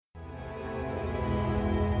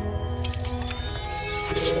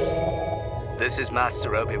This is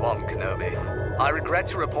Master Obi-Wan Kenobi. I regret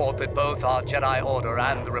to report that both our Jedi Order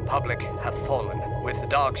and the Republic have fallen, with the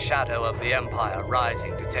dark shadow of the Empire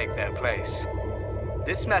rising to take their place.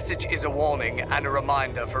 This message is a warning and a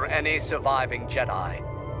reminder for any surviving Jedi.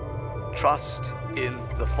 Trust in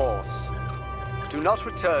the Force. Do not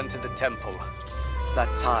return to the Temple.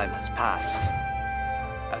 That time has passed,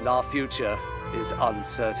 and our future is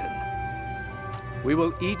uncertain. We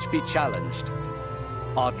will each be challenged.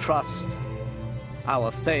 Our trust,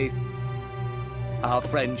 our faith, our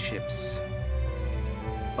friendships.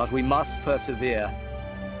 But we must persevere,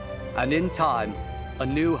 and in time, a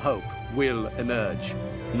new hope will emerge.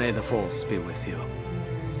 May the Force be with you.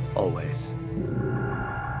 Always.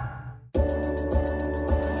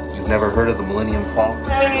 You've never heard of the Millennium Falcon?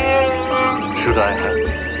 Should I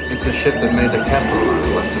have? It's a ship that made the Kessel Run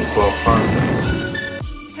in less than 12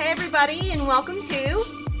 parsecs. Hey everybody, and welcome to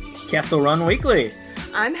Kessel Run Weekly.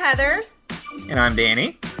 I'm Heather. And I'm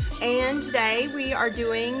Danny. And today we are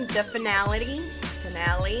doing the finale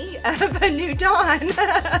of A New Dawn.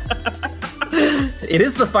 It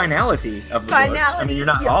is the finality of the book. I mean, you're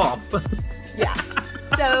not off. Yeah.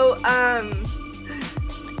 So,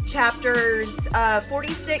 chapters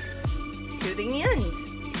 46 to the end.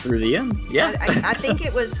 Through the end, yeah. I think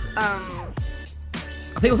it was...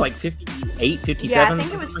 I think it was like 58, 57. Yeah, I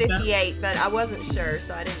think it was 58, but I wasn't sure,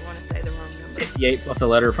 so I didn't want to say the wrong number. 58 plus a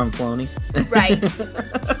letter from Filoni. Right.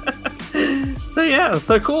 So yeah,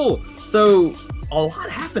 so cool. So a lot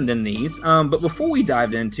happened in these, but before we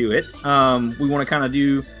dived into it, we want to kind of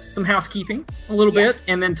do some housekeeping a little bit,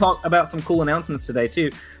 and then talk about some cool announcements today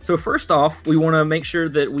too. So first off, we want to make sure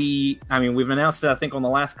that we've announced it, I think, on the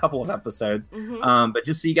last couple of episodes, but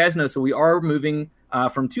just so you guys know, so we are moving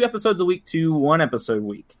from 2 episodes a week to 1 episode a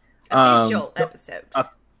week. Official episode.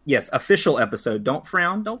 Yes, official episode. Don't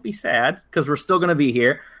frown. Don't be sad, because we're still going to be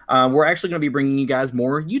here. We're actually going to be bringing you guys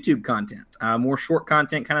more YouTube content, more short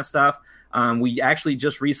content kind of stuff. We actually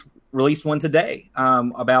just released one today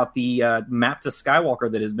about the map to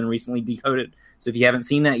Skywalker that has been recently decoded. So if you haven't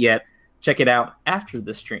seen that yet, check it out after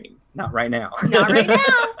the stream. Not right now. Not right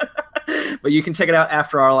now. But you can check it out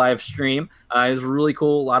after our live stream. It was really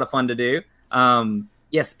cool. A lot of fun to do.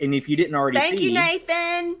 Yes, and if you didn't already see... Thank you,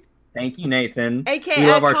 Nathan. Thank you, Nathan. AKA we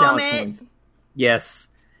love our comment. challenge coins. Yes.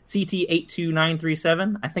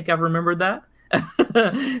 CT82937. I think I've remembered that.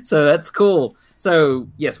 So that's cool. So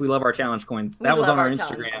yes, we love our challenge coins. That was on our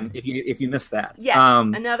Instagram. If you missed that. Yes.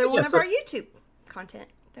 Another one of our YouTube content.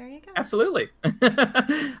 There you go. Absolutely.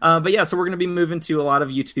 But yeah, so we're going to be moving to a lot of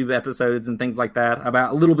YouTube episodes and things like that,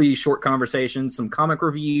 about a little bit short conversations, some comic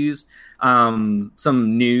reviews, some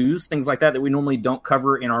news, things like that we normally don't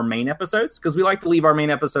cover in our main episodes, because we like to leave our main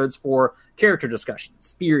episodes for character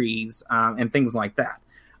discussions, theories, and things like that.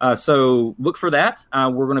 So look for that.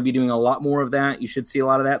 We're going to be doing a lot more of that. You should see a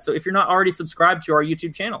lot of that. So if you're not already subscribed to our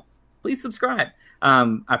YouTube channel, please subscribe.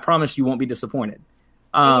 I promise you won't be disappointed.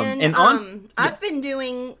 I've been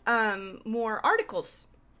doing more articles,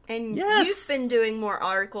 and you've been doing more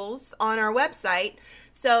articles on our website.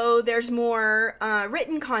 So there's more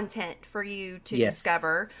written content for you to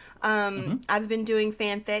discover. I've been doing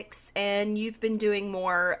fanfics, and you've been doing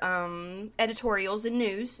more editorials and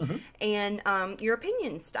news, and your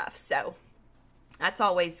opinion stuff. So that's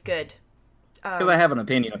always good. Because I have an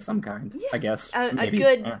opinion of some kind, I guess.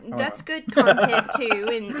 That's good content too,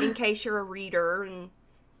 in case you're a reader. And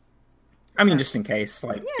I mean, just in case,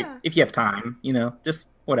 if you have time, just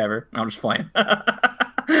whatever. I'm just playing.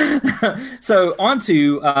 So on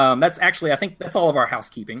to that's actually, I think that's all of our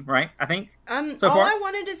housekeeping, right? I think. So all far? I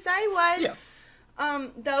wanted to say was,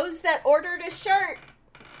 those that ordered a shirt,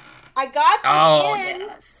 I got them in.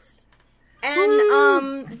 Yes.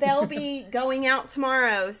 And they'll be going out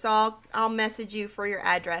tomorrow, so I'll message you for your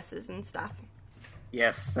addresses and stuff.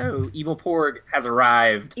 Yes, so Evil Porg has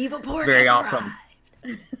arrived. Evil Porg Very has awesome. arrived.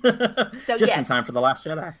 So just in time for The Last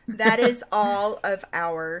Jedi. That is all of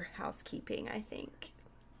our housekeeping, I think.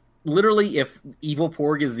 Literally, if Evil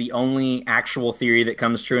Porg is the only actual theory that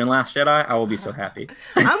comes true in Last Jedi, I will be so happy.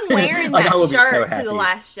 I'm wearing that shirt to The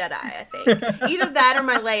Last Jedi, I think. Either that or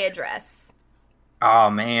my Leia dress.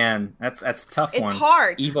 Oh man, that's a tough one. It's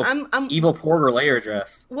hard. Evil Porg or Leia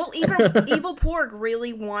dress. Well, Evil Porg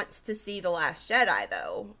really wants to see The Last Jedi,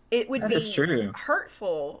 though. It would be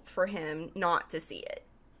hurtful for him not to see it.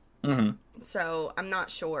 Mm-hmm. So I'm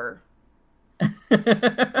not sure.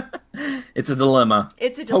 It's a dilemma.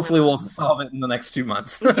 Hopefully, we'll solve it in the next 2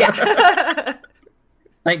 months. Yeah.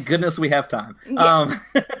 Thank goodness we have time. Yes.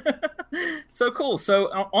 So cool.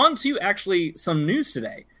 So on to actually some news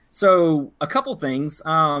today. So a couple things.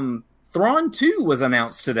 Thrawn 2 was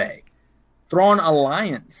announced today. Thrawn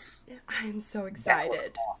Alliance. I'm so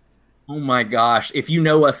excited. Awesome. Oh my gosh. If you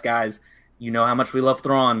know us, guys, you know how much we love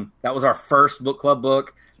Thrawn. That was our first book club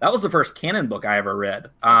book. That was the first canon book I ever read.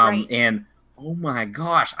 Right. And oh my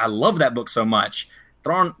gosh, I love that book so much.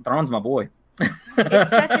 Thrawn's my boy. It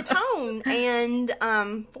set the tone and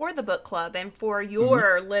for the book club and for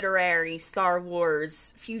your literary Star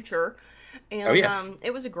Wars future. And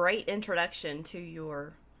it was a great introduction to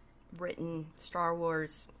your written Star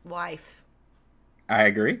Wars life. I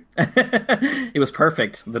agree. It was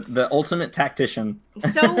perfect. The ultimate tactician.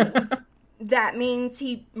 So that means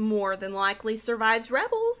he more than likely survives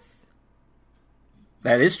Rebels.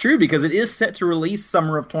 That is true because it is set to release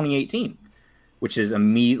summer of 2018, which is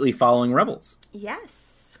immediately following Rebels.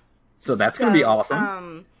 Yes. So that's going to be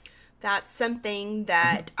awesome. That's something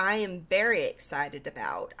that I am very excited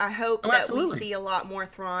about. I hope that we see a lot more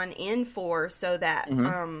Thrawn in 4 so that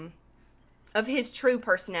of his true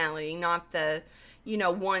personality, not the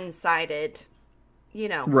one-sided,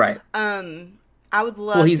 Right. I would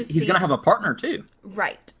love he's going to have a partner too.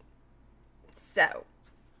 Right. So.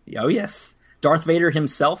 Oh, yes. Darth Vader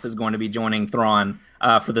himself is going to be joining Thrawn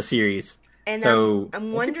for the series. And so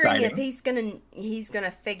I'm wondering if he's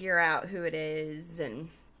gonna figure out who it is, and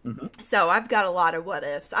so I've got a lot of what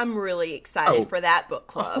ifs. I'm really excited for that book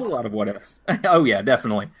club. A whole lot of what ifs. Oh yeah,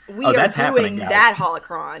 definitely. We are doing that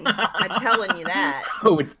holocron. I'm telling you that.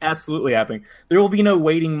 Oh, it's absolutely happening. There will be no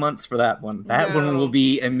waiting months for that one. That one will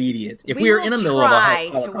be immediate. If we are in the middle of a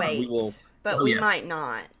holocron, to wait, but we might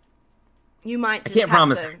not. You might. Just I can't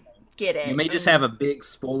promise. Get it. You may just have a big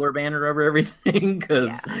spoiler banner over everything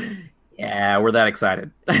because. Yeah, we're that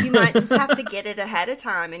excited. You might just have to get it ahead of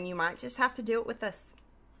time, and you might just have to do it with us.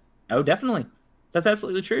 Oh, definitely. That's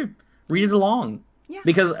absolutely true. Read it along. Yeah.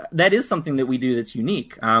 Because that is something that we do that's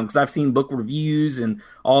unique. Because I've seen book reviews and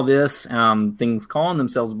all this, things calling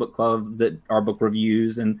themselves book clubs that are book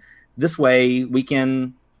reviews. And this way we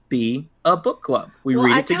can be a book club. We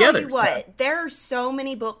read it together. I tell you what, there are so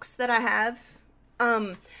many books that I have.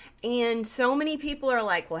 And so many people are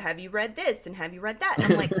like, well, have you read this? And have you read that?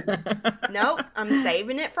 And I'm like, nope, I'm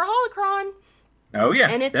saving it for Holocron. Oh,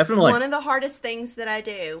 yeah, and it's definitely one of the hardest things that I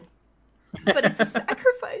do. But it's a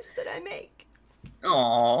sacrifice that I make.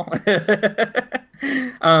 Aw.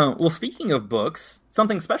 Well, speaking of books,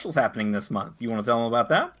 something special's happening this month. You want to tell them about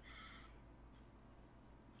that?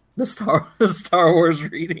 The Star Wars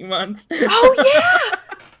reading month. Oh,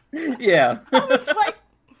 yeah! Yeah. I was like...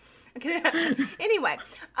 Anyway,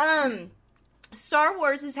 Star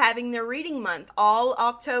Wars is having their reading month all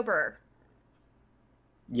October.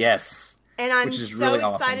 Yes. And I'm so really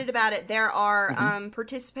excited about it. There are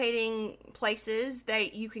participating places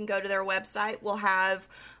that you can go to their website. We'll have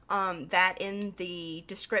that in the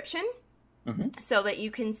description so that you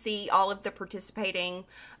can see all of the participating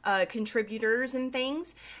contributors and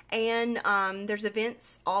things. And there's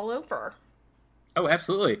events all over. Oh,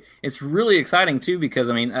 absolutely. It's really exciting, too, because,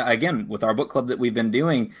 I mean, again, with our book club that we've been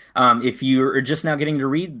doing, if you're just now getting to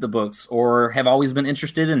read the books or have always been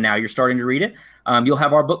interested and now you're starting to read it, you'll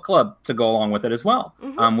have our book club to go along with it as well,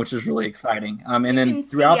 which is really exciting. And then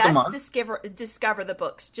throughout the month... discover the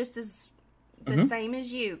books just as the same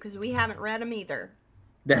as you, because we haven't read them either.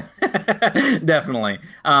 Definitely.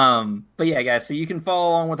 But yeah, guys, so you can follow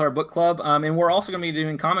along with our book club. And we're also going to be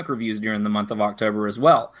doing comic reviews during the month of October as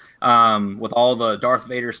well. With all the Darth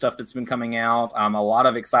Vader stuff that's been coming out. A lot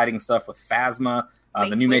of exciting stuff with Phasma,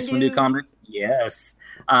 the new Mace Windu comics. Yes.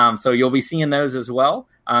 So you'll be seeing those as well.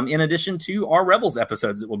 In addition to our Rebels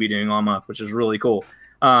episodes that we'll be doing all month, which is really cool.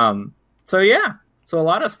 So yeah, so a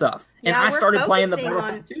lot of stuff. And I started playing the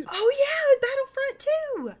Battlefront 2. Oh yeah, Battlefront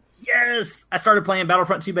 2. Yes! I started playing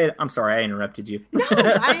Battlefront 2 beta. I'm sorry, I interrupted you. No,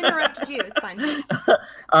 I interrupted you. It's fine.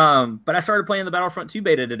 But I started playing the Battlefront 2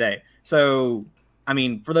 beta today. So, I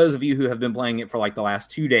mean, for those of you who have been playing it for like the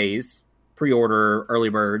last 2 days, pre-order, early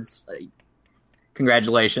birds,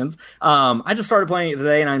 congratulations. I just started playing it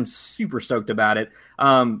today, and I'm super stoked about it.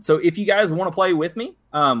 So if you guys want to play with me,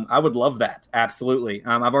 I would love that. Absolutely.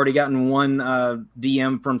 I've already gotten one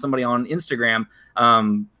DM from somebody on Instagram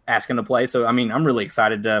asking to play. So, I mean, I'm really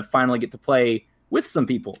excited to finally get to play with some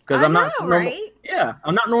people because I'm not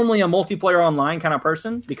normally a multiplayer online kind of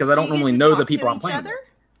person because I don't normally know the people I'm playing with.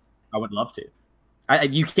 I would love to.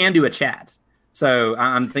 You can do a chat. So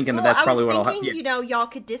I'm thinking that's probably what I'll have. You know, y'all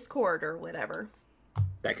could Discord or whatever.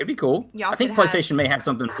 That could be cool. I think PlayStation may have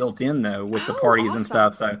something built in though with the parties and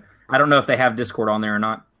stuff. So I don't know if they have Discord on there or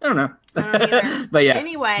not. I don't know. I don't either. But yeah.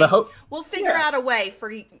 Anyway, we'll figure out a way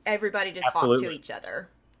for everybody to talk to each other.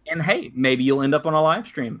 And hey, maybe you'll end up on a live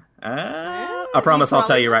stream. I promise I'll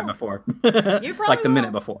tell you right before. You probably like the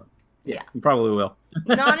minute before. Yeah, you probably will.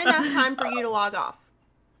 Not enough time for you to log off.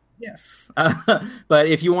 Yes. But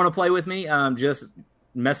if you want to play with me, just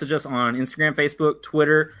message us on Instagram, Facebook,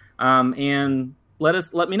 Twitter, and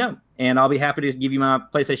let me know. And I'll be happy to give you my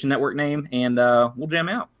PlayStation Network name, and we'll jam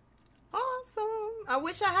out. Awesome. I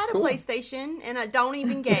wish I had a PlayStation, and I don't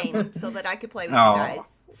even game so that I could play with you guys.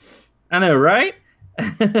 I know, right?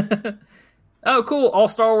 Oh, cool. All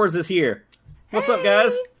Star Wars is here. What's up,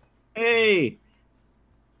 guys? Hey.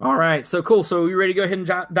 All right. So cool. So you ready to go ahead and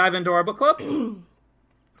dive into our book club?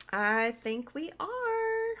 I think we are.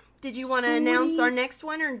 Did you want to announce our next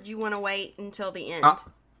one, or did you want to wait until the end?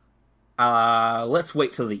 Let's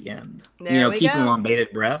wait till the end. Keep them on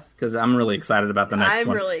bated breath, because I'm really excited about the next one.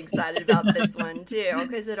 I'm really excited about this one, too,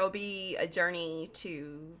 because it'll be a journey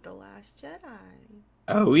to The Last Jedi.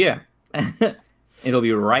 Oh, yeah. It'll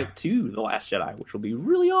be right to The Last Jedi, which will be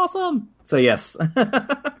really awesome. So, yes.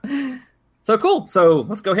 So, cool. So,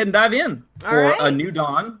 let's go ahead and dive in for A New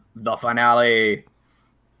Dawn, the finale.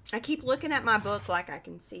 I keep looking at my book like I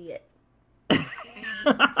can see it.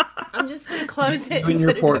 I'm just going to close it. You and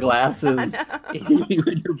your poor glasses. You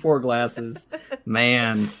and your poor glasses.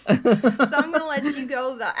 Man. So I'm going to let you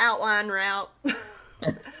go the outline route. Ooh,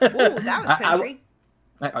 that was country.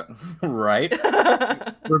 Right.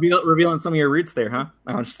 Revealing some of your roots there, huh?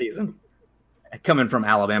 I'm just teasing. Coming from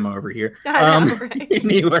Alabama over here. I know, right?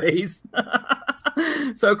 Anyways.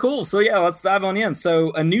 So cool. So yeah, let's dive on in.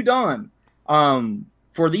 So A New Dawn.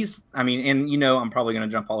 For these, and I'm probably going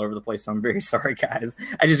to jump all over the place, so I'm very sorry, guys.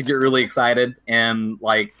 I just get really excited, and,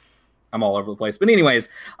 I'm all over the place. But anyways,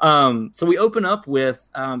 so we open up with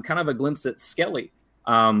kind of a glimpse at Skelly,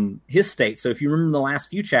 his state. So if you remember the last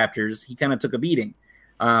few chapters, he kind of took a beating,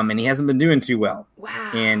 and he hasn't been doing too well.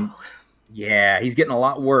 Wow. And, yeah, he's getting a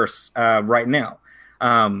lot worse right now.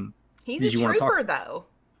 He's a trooper, though.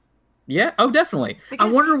 Yeah, oh, definitely. Because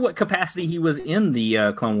I wonder what capacity he was in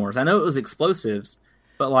the Clone Wars. I know it was explosives.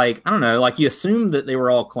 But, I don't know, you assumed that they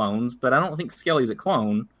were all clones, but I don't think Skelly's a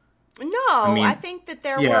clone. No, I think that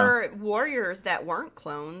there were warriors that weren't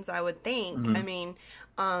clones, I would think.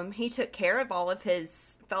 Mm-hmm. He took care of all of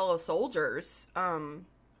his fellow soldiers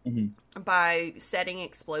by setting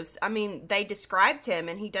explosives. They described him,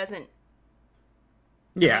 and he doesn't...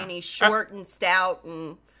 Yeah. He's short and stout,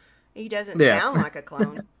 and he doesn't sound like a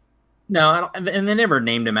clone. No, I don't, and they never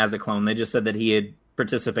named him as a clone. They just said that he had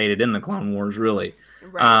participated in the Clone Wars, really.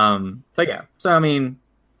 Right. I'm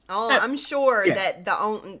sure that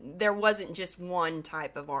there wasn't just one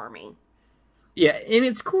type of army. Yeah, and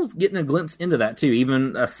it's cool getting a glimpse into that too,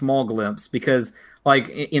 even a small glimpse, because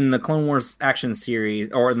in the Clone Wars action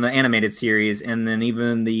series or in the animated series, and then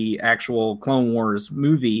even the actual Clone Wars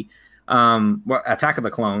movie, Attack of the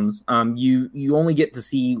Clones, you only get to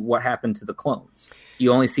see what happened to the clones.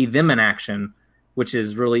 You only see them in action, which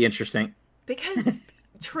is really interesting. Because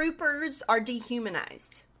troopers are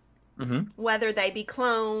dehumanized, whether they be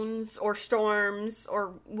clones or storms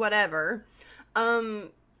or whatever.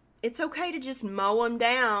 It's okay to just mow them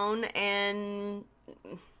down, and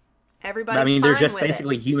everybody's they're fine just with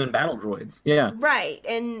basically human battle droids. Yeah, right.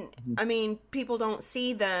 And people don't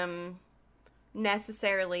see them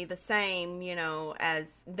necessarily the same,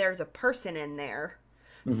 as there's a person in there.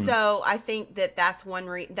 Mm-hmm. So I think that's one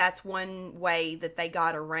way that they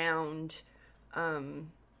got around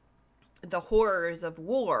the horrors of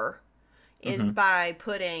war is by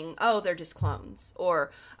putting, they're just clones,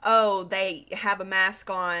 or they have a mask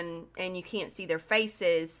on and you can't see their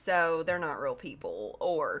faces, so they're not real people,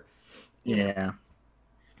 or you know.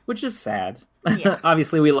 Which is sad. Yeah.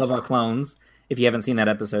 Obviously we love our clones. If you haven't seen that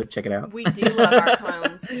episode, check it out. We do love our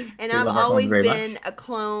clones. And I've always been a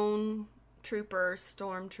clone trooper,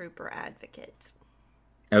 stormtrooper advocate.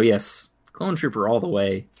 Oh yes, clone trooper all the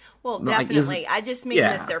way. Well, definitely. I just mean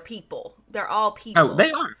that they're people. They're all people. Oh,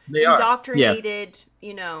 they are. They indoctrinated.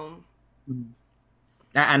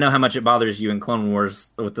 I know how much it bothers you in Clone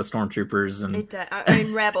Wars with the stormtroopers and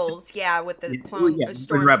Rebels. with the clone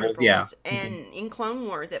stormtroopers. Rebels, and in Clone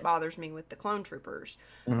Wars, it bothers me with the clone troopers.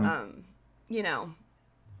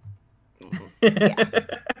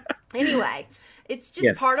 Anyway, it's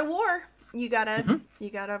just part of war. You gotta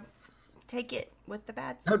take it with the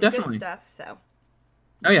bad stuff, good stuff. So.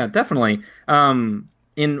 Oh yeah, definitely.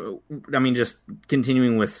 Just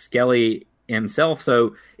continuing with Skelly himself.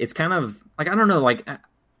 So it's kind of I don't know,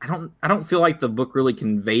 I don't feel like the book really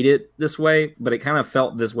conveyed it this way, but it kind of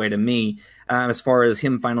felt this way to me, as far as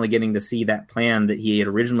him finally getting to see that plan that he had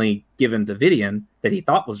originally given to Vidian that he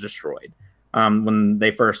thought was destroyed. When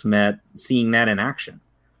they first met, seeing that in action.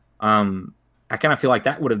 I kind of feel like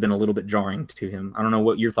that would have been a little bit jarring to him. I don't know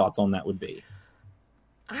what your thoughts on that would be.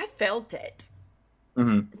 I felt it.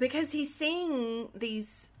 Because he's seeing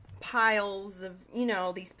these piles of,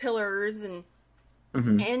 these pillars, and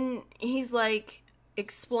he's like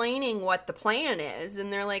explaining what the plan is,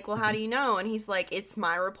 and they're like, well, how do you know? And he's like, it's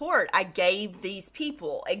my report. I gave these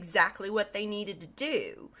people exactly what they needed to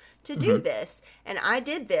do this, and I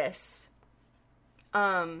did this.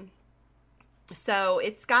 So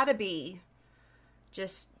it's got to be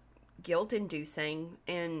just guilt-inducing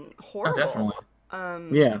and horrible. Oh,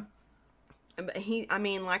 definitely. Yeah.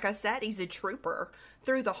 Like I said, he's a trooper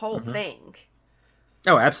through the whole thing.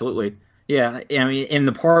 Oh, absolutely. Yeah. I mean, in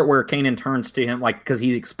the part where Kanan turns to him, like, because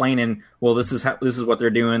he's explaining, well, this is what they're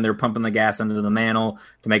doing. They're pumping the gas into the mantle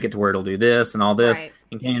to make it to where it'll do this and all this. Right.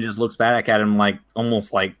 And Kanan just looks back at him like,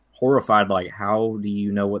 almost like horrified, like, how do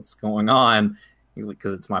you know what's going on? He's like,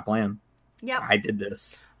 because it's my plan. Yep. I did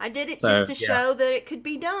this. I did it just to show that it could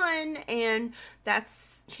be done, and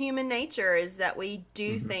that's human nature, is that we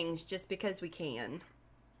do things just because we can.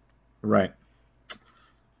 Right.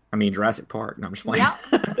 I mean, Jurassic Park. No, I'm just playing.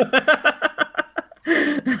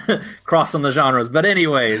 Yep. Crossing the genres. But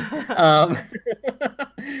anyways.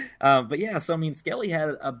 But yeah, so I mean, Skelly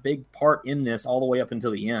had a big part in this all the way up until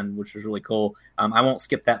the end, which was really cool. I won't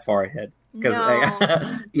skip that far ahead. Because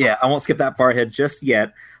I won't skip that far ahead just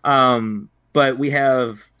yet. But we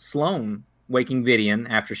have Sloane waking Vidian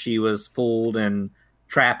after she was fooled and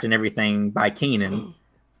trapped and everything by Kanan.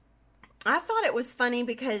 I thought it was funny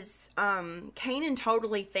because Kanan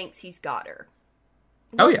totally thinks he's got her.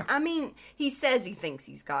 Oh, yeah. I mean, he says he thinks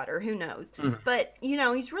he's got her. Who knows? Mm-hmm. But,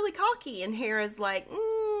 he's really cocky. And Hera's like,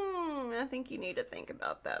 I think you need to think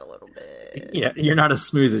about that a little bit. Yeah, you're not as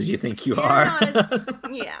smooth as you think you are.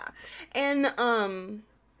 Yeah. And,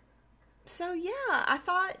 so, yeah, I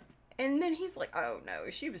thought, and then he's like, oh, no,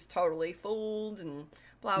 she was totally fooled and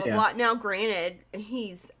blah, blah, blah. Now, granted,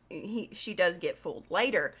 she does get fooled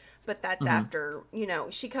later, but that's after,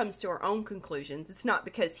 she comes to her own conclusions. It's not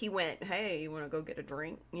because he went, hey, you want to go get a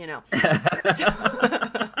drink?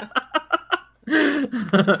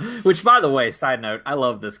 Which, by the way, side note, I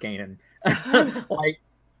love this Kanan. Like,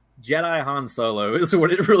 Jedi Han Solo is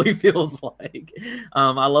what it really feels like.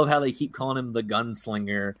 I love how they keep calling him the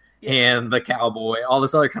gunslinger and the cowboy, all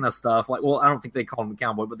this other kind of stuff. Like, well, I don't think they call him the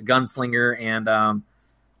cowboy, but the gunslinger and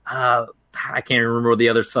I can't remember the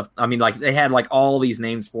other stuff. I mean, like, they had like all these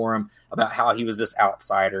names for him about how he was this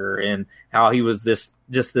outsider and how he was this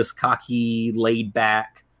cocky, laid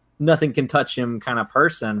back, nothing can touch him kind of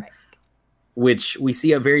person. Right. Which we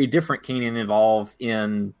see a very different Kanan evolve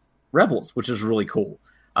in Rebels, which is really cool.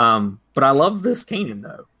 But I love this Kanan,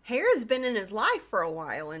 though. Hera's been in his life for a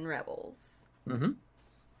while in Rebels. Mm-hmm.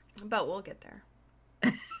 But we'll get there.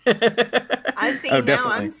 I see now.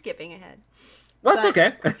 Definitely. I'm skipping ahead. Well, that's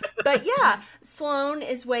okay. But yeah, Sloane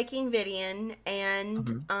is waking Vidian,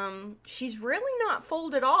 and she's really not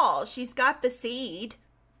fooled at all. She's got the seed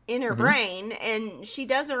in her brain, and she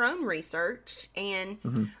does her own research, and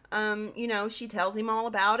she tells him all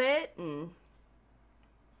about it and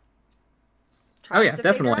tries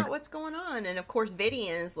to figure out what's going on. And of course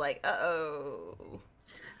Vidian is like,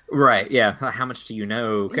 right, yeah, how much do you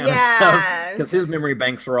know kind of stuff, because his memory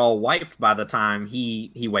banks are all wiped by the time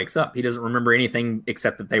he wakes up. He doesn't remember anything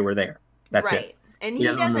except that they were there. That's it. And he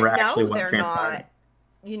doesn't know they're not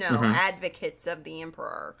advocates of the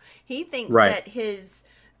Emperor. He thinks that his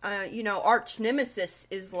arch nemesis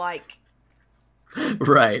is like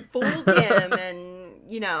fooled him, and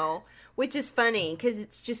which is funny because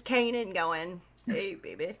it's just Kanan going, hey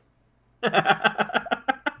baby.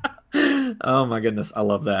 Oh my goodness, I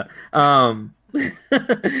love that.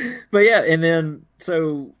 But yeah, and then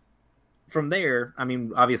so from there, I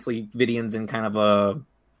mean, obviously Vidian's in kind of a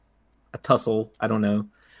tussle, I don't know,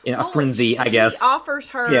 in a frenzy, I guess. He offers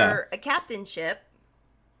her a captainship.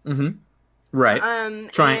 Right.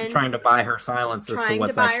 Trying to buy her silence as to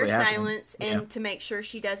what's actually happening. And to make sure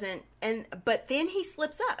she doesn't. But then he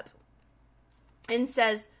slips up and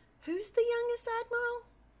says, "Who's the youngest admiral?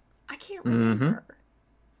 I can't remember."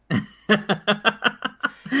 And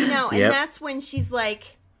that's when she's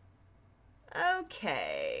like,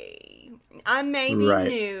 "Okay, I may be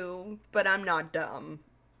new, but I'm not dumb."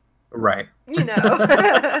 Right.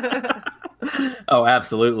 Oh,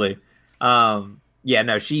 absolutely. Yeah,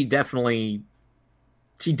 no, she definitely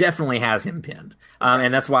has him pinned,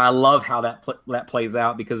 and that's why I love how that plays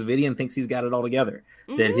out, because Vidian thinks he's got it all together.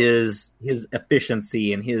 That his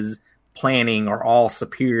efficiency and his planning are all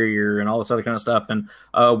superior and all this other kind of stuff. And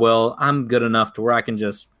well, I'm good enough to where I can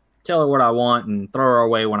just tell her what I want and throw her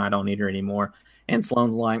away when I don't need her anymore. And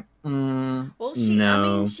Sloane's like, no.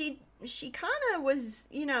 She kind of was,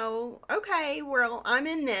 okay, well, I'm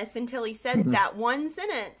in this, until he said that one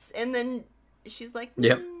sentence, and then she's like,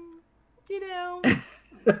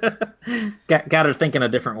 got her thinking a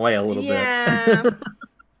different way a little bit.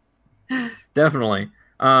 Definitely.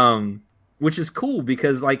 Which is cool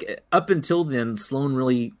because, like, up until then, Sloane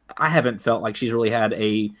really, I haven't felt like she's really had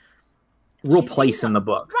a real place in the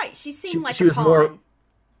book. Right. She seemed like she was pawn. more,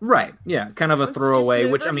 right. Yeah. Kind of a throwaway,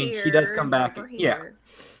 which, I mean, here, she does come back. Yeah.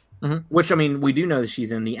 Mm-hmm. Which, I mean, we do know that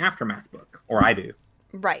she's in the Aftermath book, or I do.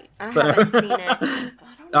 Right. I haven't seen it.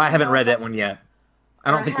 I haven't read that one yet. I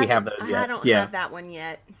don't think we have those yet. I don't have that one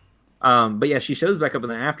yet. But yeah, she shows back up in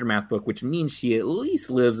the Aftermath book, which means she at least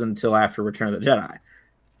lives until after Return of the Jedi.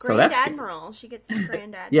 Grand Admiral. Good. She gets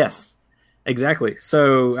Grand Admiral. Yes, exactly.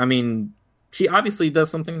 So, I mean, she obviously does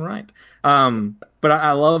something right. But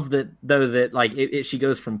I love that, though, that like she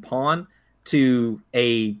goes from pawn to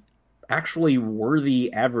a actually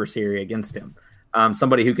worthy adversary against him.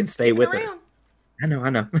 Somebody who can stay with her. I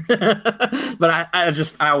know. But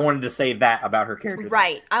I wanted to say that about her character.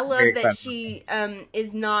 Right. I love that she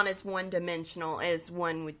is not as one-dimensional as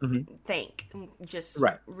one would think, just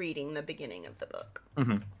reading the beginning of the book.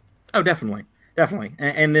 Mm-hmm. Oh, definitely.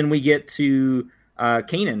 And then we get to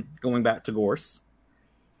Kanan going back to Gorse.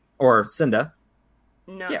 Or Cinda.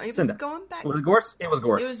 No, it was going back. Was it Gorse? It was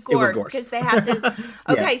Gorse. It was Gorse because they have to.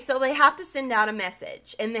 Okay, so they have to send out a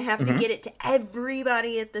message and they have to get it to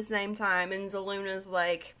everybody at the same time. And Zaluna's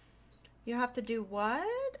like, "You have to do what?"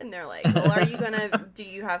 And they're like, "Well, are you gonna? Do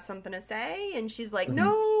you have something to say?" And she's like,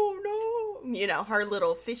 "No." You know, her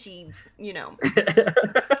little fishy. You know.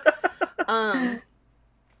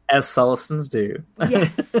 As Sullustans do.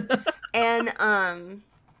 Yes, and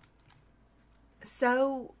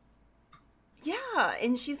so. Yeah,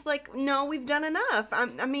 and she's like, "No, we've done enough."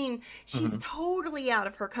 I mean, she's totally out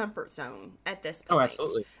of her comfort zone at this point. Oh,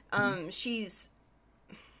 absolutely. She's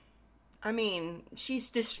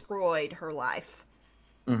destroyed her life.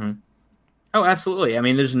 Mm-hmm. Oh, absolutely. I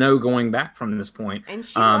mean, there's no going back from this point. And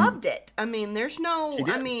she loved it. I mean, there's no...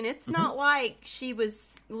 I mean, it's not like she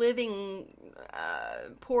was living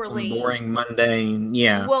poorly. Boring, mundane,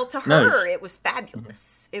 yeah. Well, to her, it was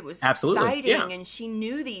fabulous. It was exciting, yeah. And she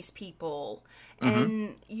knew these people.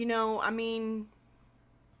 And, you know, I mean,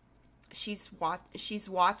 she's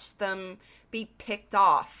watched them be picked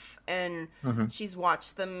off. And she's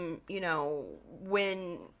watched them, you know,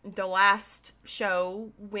 when the last show,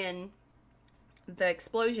 when the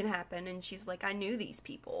explosion happened, and she's like, I knew these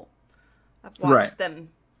people. I've watched them,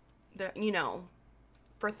 you know,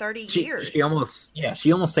 for 30 years. She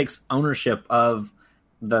almost takes ownership of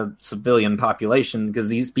the civilian population because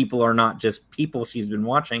these people are not just people she's been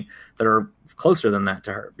watching that are closer than that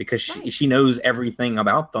to her because she knows everything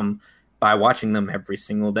about them by watching them every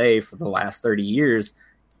single day for the last 30 years.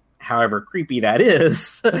 However creepy that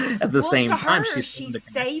is, at the same time, she's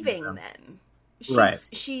saving them.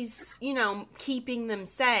 She's, you know, keeping them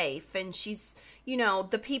safe, and she's, you know,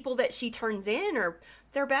 the people that she turns in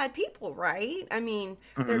they're bad people, right? I mean,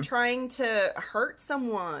 they're trying to hurt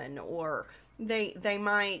someone, or they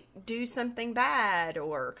might do something bad,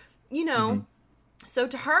 or, you know, so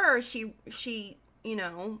to her, she, you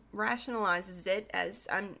know, rationalizes it as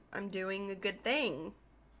I'm doing a good thing.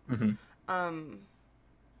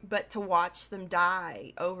 But to watch them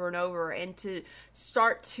die over and over and to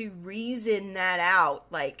start to reason that out,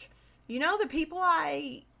 like, you know, the people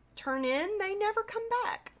I turn in, they never come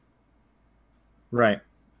back. Right.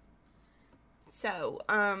 So,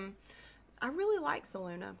 I really like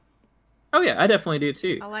Zaluna. Oh yeah, I definitely do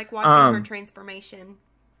too. I like watching her transformation.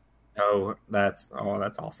 Oh, that's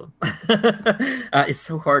awesome. It's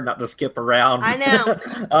so hard not to skip around. I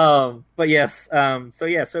know. But yes.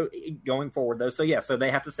 So going forward though. So they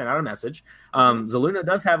have to send out a message. Zaluna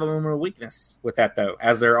does have a moment of weakness with that though,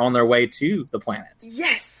 as they're on their way to the planet.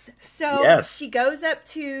 Yes. So she goes up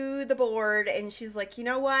to the board and she's like, you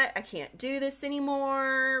know what? I can't do this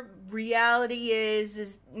anymore. Reality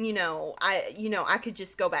is, you know, I could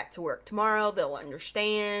just go back to work tomorrow. They'll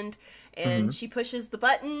understand. And she pushes the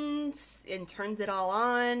buttons and turns it all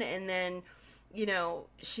on. And then, you know,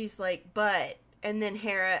 she's like, and then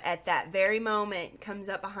Hera at that very moment comes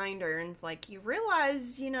up behind her and is like, you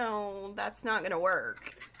realize, you know, that's not going to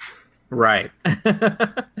work. Right.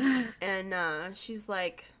 And she's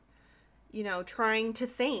like, you know, trying to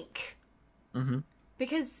think.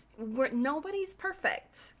 Because nobody's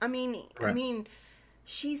perfect. I mean,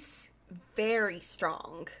 she's very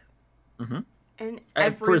strong. And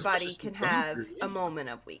everybody can have a moment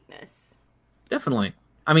of weakness. Definitely.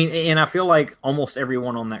 I mean, and I feel like almost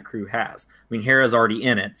everyone on that crew has. I mean, Hera's already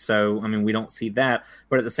in it, so, I mean, we don't see that.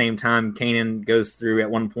 But at the same time, Kanan goes through at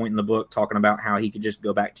one point in the book talking about how he could just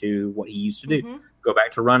go back to what he used to do, go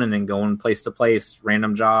back to running and going place to place,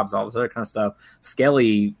 random jobs, all this other kind of stuff.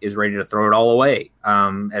 Skelly is ready to throw it all away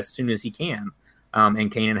as soon as he can.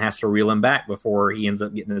 And Kanan has to reel him back before he ends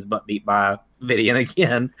up getting his butt beat by Vidian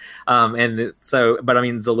again. But I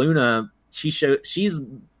mean, Zeluna, she's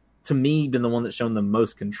to me been the one that's shown the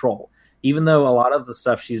most control, even though a lot of the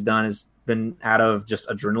stuff she's done has been out of just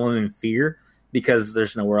adrenaline and fear because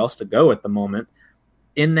there's nowhere else to go at the moment.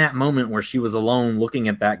 In that moment where she was alone looking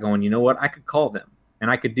at that going, you know what, I could call them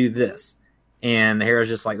and I could do this. And Hera's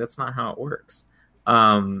just like, that's not how it works.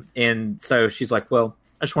 And so she's like, well,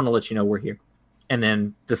 I just want to let you know we're here. And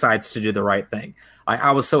then decides to do the right thing.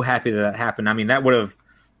 I was so happy that happened. I mean, that would have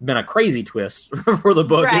been a crazy twist for the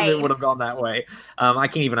book if it would have gone that way. I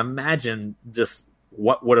can't even imagine just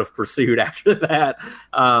what would have pursued after that.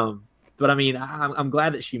 But I mean, I'm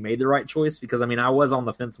glad that she made the right choice because, I mean, I was on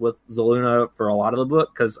the fence with Zeluna for a lot of the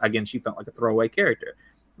book because, again, she felt like a throwaway character.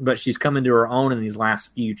 But she's come into her own in these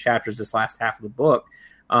last few chapters, this last half of the book,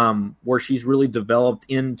 where she's really developed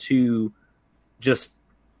into just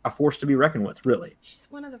a force to be reckoned with, really. She's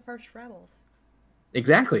one of the first rebels.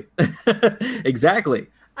 Exactly. Exactly.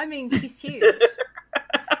 I mean, she's huge.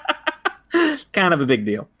 Kind of a big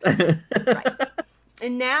deal. Right.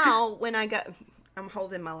 And now when I go... I'm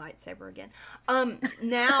holding my lightsaber again.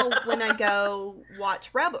 Now when I go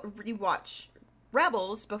rewatch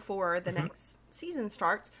Rebels before the next season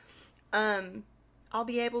starts, I'll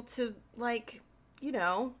be able to, like, you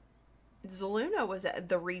know, Zeluna was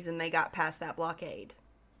the reason they got past that blockade.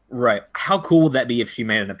 Right. How cool would that be if she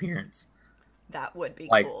made an appearance? That would be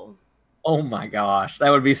cool. Oh my gosh. That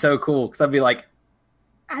would be so cool. Because I'd be like,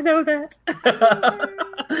 I know that.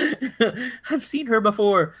 I've seen her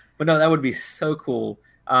before. But no, that would be so cool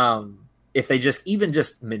if they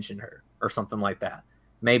just mention her or something like that.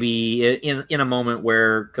 Maybe in a moment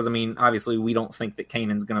where, because I mean, obviously we don't think that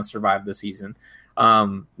Kanan's going to survive the season.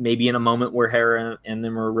 Maybe in a moment where Hera and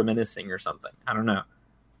them are reminiscing or something. I don't know.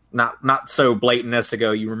 Not so blatant as to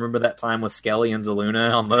go, you remember that time with Skelly and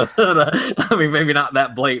Zeluna on the I mean, maybe not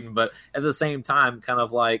that blatant, but at the same time, kind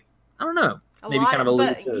of like, I don't know. Maybe kind of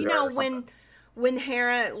allude to you know, when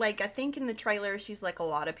Hera, like, I think in the trailer, she's like, a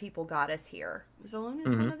lot of people got us here.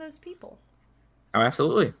 Zeluna's one of those people. Oh,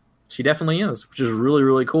 absolutely. She definitely is, which is really,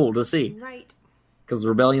 really cool to see. Right. Because the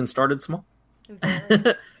rebellion started small.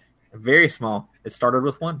 Very. Very small. It started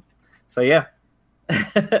with one. So, yeah.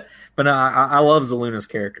 But no, I love Zeluna's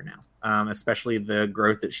character now, especially the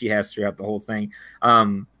growth that she has throughout the whole thing.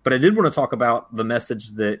 But I did want to talk about the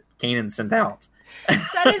message that Kanan sent out.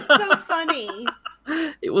 That is so funny.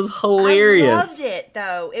 It was hilarious. I loved it,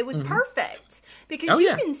 though. It was perfect. Because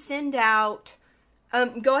you can send out...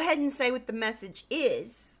 go ahead and say what the message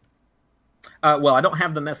is. Well, I don't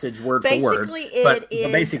have the message word for word.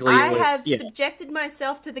 Basically, I have subjected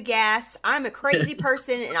myself to the gas. I'm a crazy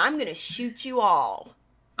person, and I'm going to shoot you all.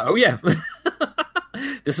 Oh, yeah.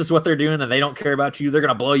 This is what they're doing, and they don't care about you. They're going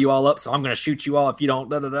to blow you all up, so I'm going to shoot you all if you don't,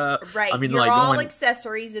 da-da-da. Right. I mean, you're all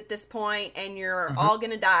accessories at this point, and you're all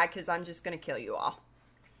going to die because I'm just going to kill you all.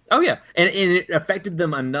 Oh, yeah. And it affected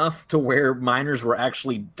them enough to where miners were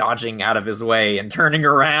actually dodging out of his way and turning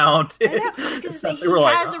around. I know, because he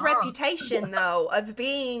has a reputation, though, of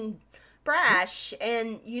being brash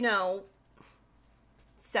and, you know,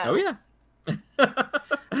 so. Oh, yeah.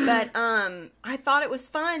 But I thought it was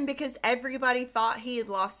fun because everybody thought he had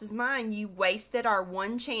lost his mind. You wasted our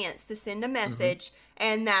one chance to send a message,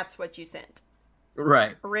 and that's what you sent.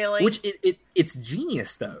 Right. Really? Which it's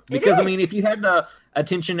genius, though. Because, I mean, if you had the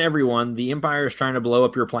attention everyone, the Empire is trying to blow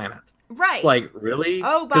up your planet. Right. It's like, really?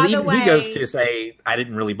 Oh, by the way. He goes to say, I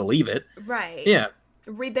didn't really believe it. Right. Yeah.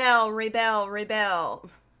 Rebel, rebel, rebel.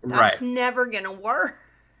 That's never going to work.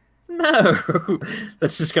 No.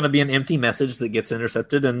 That's just going to be an empty message that gets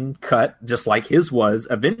intercepted and cut, just like his was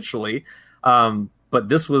eventually. But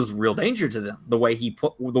this was real danger to them. The way he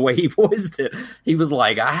poised it, he was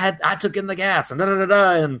like, "I took in the gas and da da da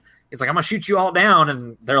da," and he's like, "I'm gonna shoot you all down,"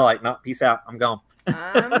 and they're like, "No, peace out, I'm gone."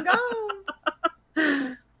 I'm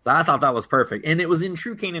gone. So I thought that was perfect, and it was in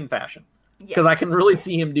true Kanan fashion because I can really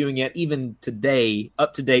see him doing it even today,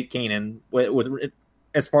 up to date Kanan with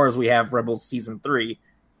as far as we have Rebels season 3.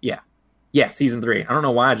 Yeah, season 3. I don't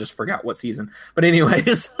know why I just forgot what season. But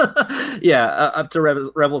anyways, up to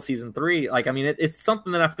Rebel season 3. Like, I mean, it's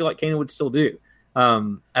something that I feel like Kanan would still do.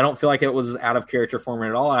 I don't feel like it was out of character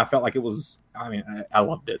format at all. I felt like it was, I mean, I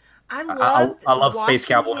loved it. I love Space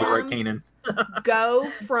Cowboy Heroic Kanan. Go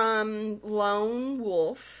from lone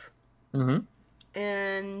wolf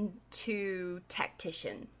and to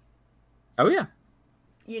tactician. Oh, yeah.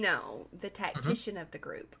 You know, the tactician of the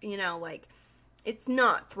group. You know, like... It's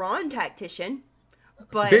not Thrawn tactician,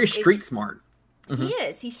 but very street smart. He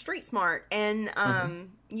is. He's street smart, and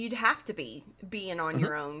you'd have to be being on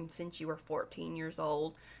your own since you were 14 years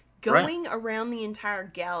old, going around the entire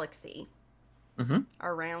galaxy,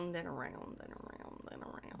 around and around and around and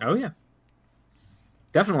around. Oh yeah,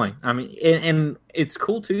 definitely. I mean, and it's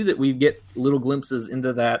cool too that we get little glimpses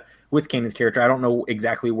into that with Kanan's character. I don't know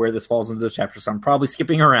exactly where this falls into this chapter, so I'm probably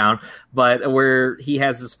skipping around, but where he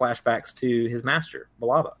has his flashbacks to his master,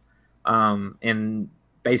 Balaba, and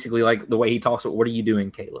basically like the way he talks about, what are you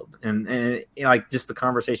doing, Caleb? And like just the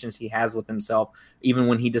conversations he has with himself, even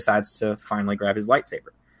when he decides to finally grab his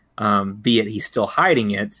lightsaber, be it he's still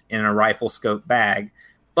hiding it in a rifle scope bag,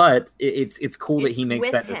 but it's cool that he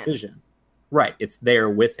makes that decision. Right. It's there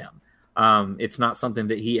with him. It's not something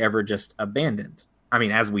that he ever just abandoned. I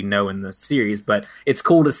mean, as we know in the series, but it's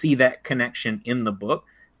cool to see that connection in the book,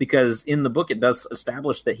 because in the book, it does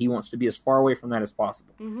establish that he wants to be as far away from that as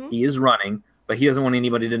possible. He is running, but he doesn't want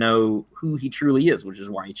anybody to know who he truly is, which is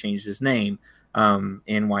why he changed his name,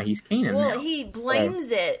 and why he's Kanan. Well, now. He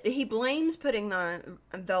blames it. He blames putting the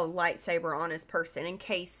lightsaber on his person in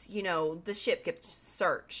case, the ship gets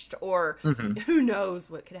searched, or who knows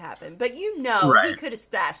what could happen. But he could have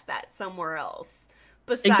stashed that somewhere else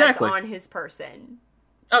besides on his person.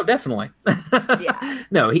 Oh, definitely. Yeah.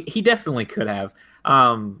 No, he definitely could have.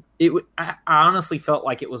 I honestly felt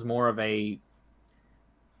like it was more of a,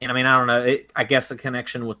 and I mean, I don't know, I guess a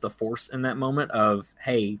connection with the Force in that moment of,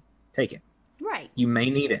 hey, take it. Right. You may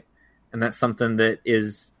need it. And that's something that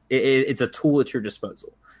is, it's a tool at your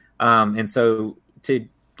disposal. And so to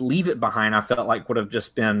leave it behind, I felt like would have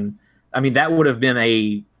just been, I mean, that would have been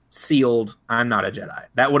a sealed, I'm not a Jedi.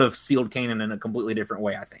 That would have sealed Kanan in a completely different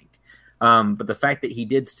way, I think. But the fact that he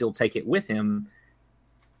did still take it with him,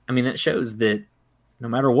 I mean, that shows that no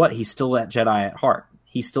matter what, he's still that Jedi at heart.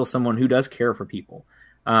 He's still someone who does care for people,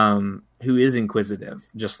 who is inquisitive,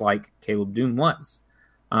 just like Caleb Dume was.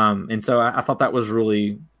 And so I thought that was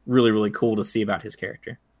really, really, really cool to see about his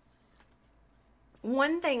character.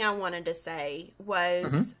 One thing I wanted to say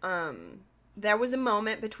was there was a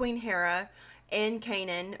moment between Hera and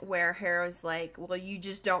Kanan where Hera's like, well, you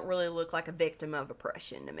just don't really look like a victim of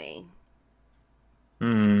oppression to me.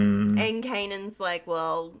 And Kanan's like,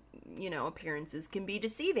 well, appearances can be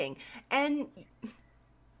deceiving. And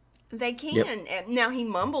they can. Yep. Now, he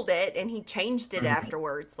mumbled it and he changed it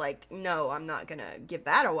afterwards. Like, no, I'm not going to give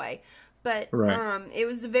that away. But it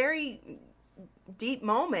was a very deep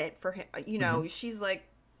moment for him. She's like,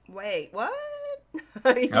 wait, what?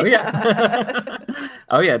 Oh, yeah.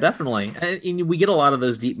 Oh, yeah, definitely. And we get a lot of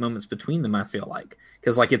those deep moments between them, I feel like.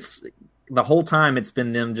 Because, like, it's the whole time it's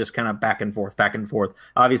been them just kind of back and forth.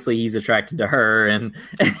 Obviously, he's attracted to her. And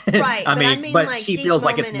right. I mean, but like, she feels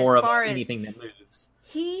like it's more of anything that moves.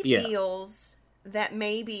 He feels that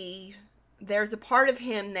maybe there's a part of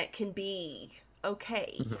him that can be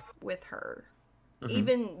okay with her.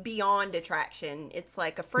 Even beyond attraction. It's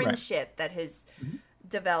like a friendship that has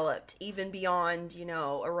developed, even beyond,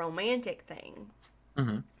 a romantic thing.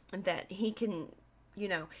 That he can,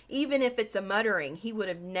 even if it's a muttering, he would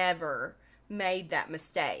have never made that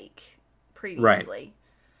mistake previously.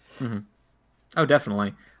 Right. Oh,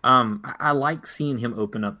 definitely. I like seeing him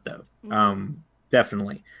open up, though.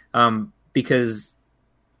 Definitely. Because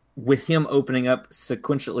with him opening up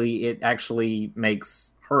sequentially, it actually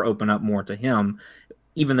makes her open up more to him,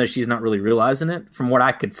 even though she's not really realizing it, from what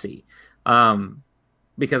I could see.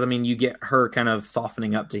 Because, I mean, you get her kind of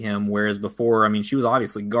softening up to him, whereas before, I mean, she was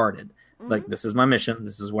obviously guarded. Like, this is my mission.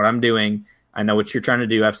 This is what I'm doing. I know what you're trying to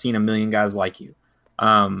do. I've seen a million guys like you.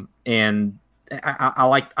 And I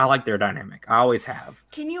like their dynamic. I always have.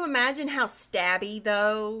 Can you imagine how stabby,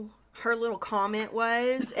 though, her little comment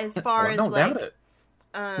was, as far as don't like, doubt it.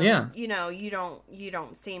 you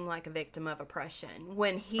don't seem like a victim of oppression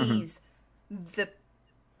when he's the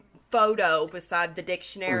photo beside the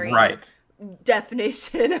dictionary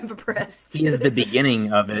definition of oppressed. He is the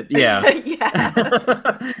beginning of it. Yeah.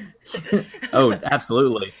 Yeah. Oh,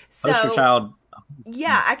 absolutely. Poster child.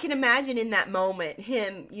 Yeah, I can imagine in that moment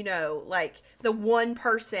him, like the one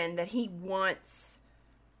person that he wants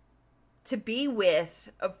to be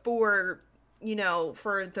with for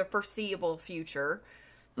the foreseeable future,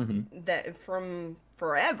 that from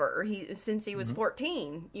forever, since he was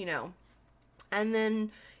 14, and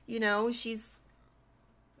then, she's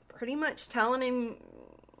pretty much telling him,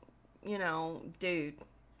 dude,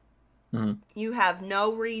 you have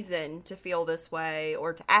no reason to feel this way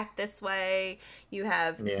or to act this way. You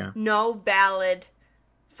have no valid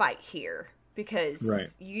fight here because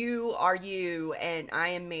you are you and I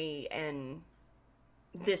am me, and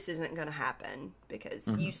this isn't going to happen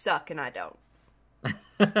because you suck and I don't.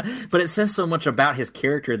 But it says so much about his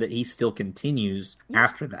character that he still continues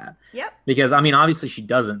after that. Yep. Because, I mean, obviously she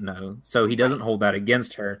doesn't know, so he doesn't hold that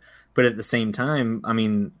against her. But at the same time, I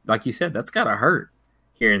mean, like you said, that's got to hurt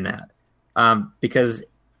hearing that. Because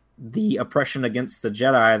the oppression against the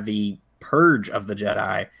Jedi, the purge of the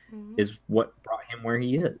Jedi, is what brought him where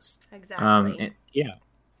he is. Exactly. Yeah.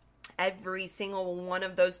 Every single one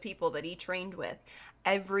of those people that he trained with,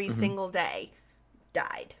 every single day,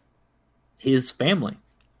 died. His family.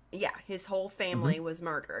 Yeah, his whole family was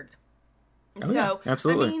murdered. And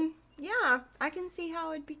absolutely. I mean, yeah, I can see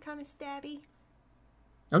how it'd be kind of stabby.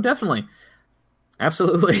 Oh, definitely.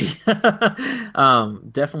 Absolutely.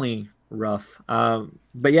 Definitely rough.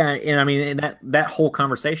 But yeah, and I mean, that whole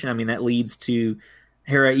conversation, I mean, that leads to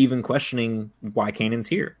Hera even questioning why Kanan's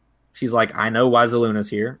here. She's like, I know why Zaluna's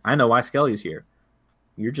here. I know why Skelly's here.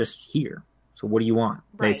 You're just here. So what do you want,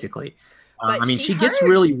 basically? I mean, she gets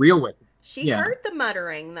really real with it. She heard the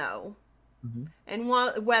muttering, though. And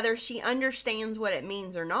whether she understands what it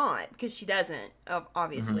means or not, because she doesn't,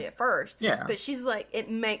 obviously, at first. Yeah. But she's like, it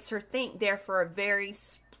makes her think there for a very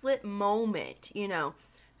split moment, you know,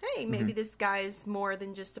 hey, maybe this guy is more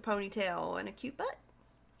than just a ponytail and a cute butt.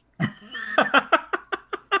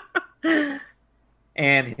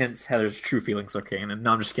 And hence Heather's true feelings are Kanan.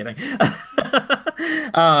 No, I'm just kidding.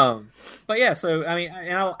 But yeah, so I mean,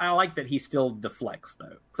 I like that he still deflects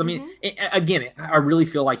though. Because I mean, again, I really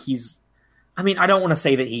feel like he's. I mean, I don't want to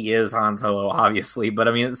say that he is Han Solo, obviously, but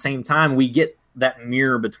I mean, at the same time, we get that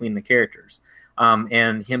mirror between the characters,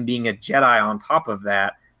 and him being a Jedi on top of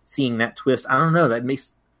that, seeing that twist. I don't know. That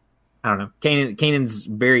makes. I don't know. Kanan's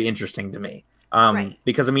very interesting to me,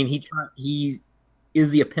 because I mean, he is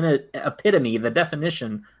the epitome, the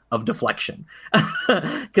definition of deflection.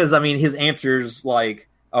 Because, I mean, his answer's like,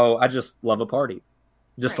 oh, I just love a party.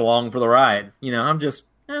 Just along for the ride. You know, I'm just,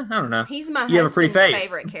 I don't know. He's my you husband's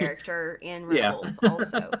favorite character in Rebels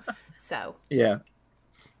also. So. Yeah.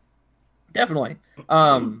 Definitely.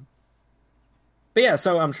 But yeah,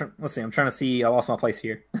 so I'm trying to see, I lost my place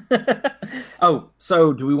here. Oh,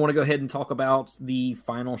 so do we want to go ahead and talk about the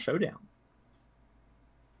final showdown?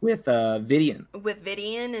 With Vidian. With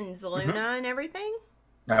Vidian and Zaluna and everything?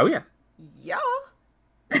 Oh, yeah. Yeah.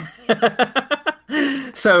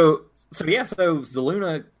 So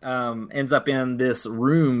Zaluna ends up in this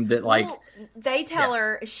room that, like... Well, they tell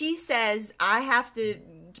her, she says, I have to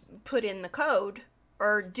put in the code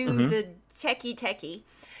or do the techie.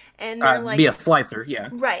 And they're like... Be a slicer, yeah.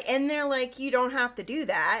 Right. And they're like, you don't have to do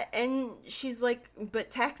that. And she's like, but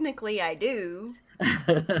technically I do.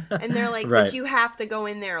 And they're like, but you have to go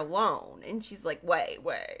in there alone. And she's like, wait,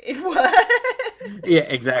 what? Yeah,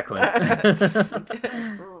 exactly.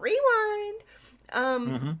 Rewind.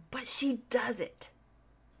 But she does it.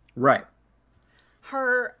 Right.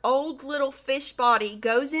 Her old little fish body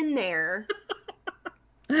goes in there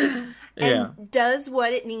and does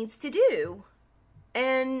what it needs to do.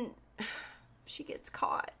 And she gets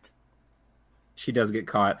caught. She does get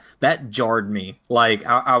caught. That jarred me. Like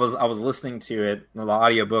I was listening to it, the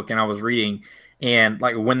audiobook, and I was reading, and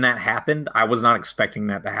like when that happened, I was not expecting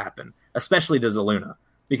that to happen, especially to Zaluna,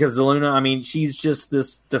 because Zaluna, I mean, she's just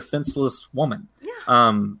this defenseless woman.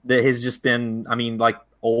 Yeah. That has just been, I mean, like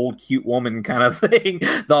old cute woman kind of thing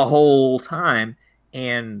the whole time,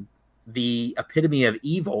 and the epitome of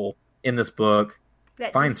evil in this book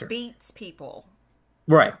that finds just her. Beats people.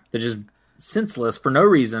 Right. They're just senseless for no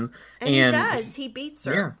reason. And he does. He beats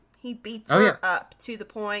her. Yeah. He beats her up to the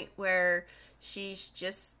point where she's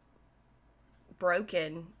just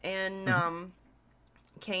broken. And Kanan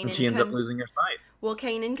and she ends up losing her sight. Well,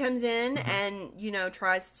 Kanan comes in and, you know,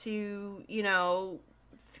 tries to, you know,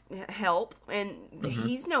 help. And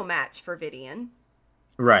he's no match for Vidian.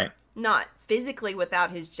 Right. Not physically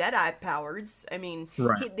without his Jedi powers. I mean,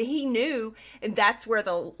 he knew, and that's where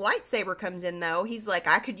the lightsaber comes in, though. He's like,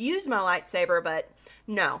 I could use my lightsaber, but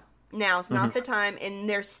no, now's not the time. And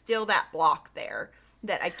there's still that block there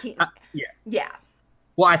that I can't. Yeah.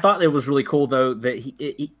 Well, I thought it was really cool, though,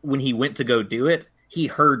 that when he went to go do it, he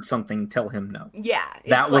heard something tell him no. Yeah.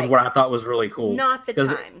 That was what I thought was really cool. Not the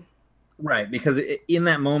time. Right, because in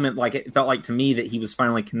that moment, like, it felt like to me that he was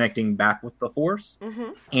finally connecting back with the Force,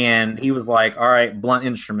 and he was like, "All right, blunt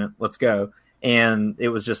instrument, let's go." And it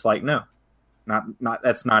was just like, "No, not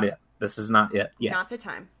that's not it. This is not it. Yeah, not the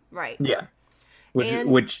time." Right. Yeah,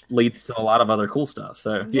 which leads to a lot of other cool stuff.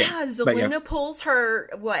 So Zaluna pulls her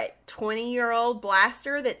 20-year-old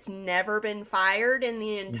blaster that's never been fired in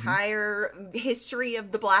the entire history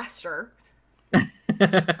of the blaster, and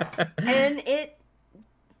it.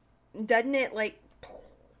 Doesn't it, like,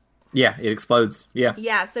 Yeah, it explodes. Yeah.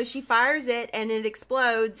 Yeah, so she fires it and it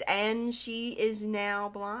explodes and she is now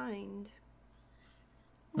blind.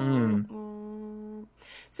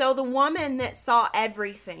 So the woman that saw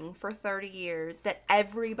everything for 30 years, that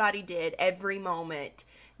everybody did every moment,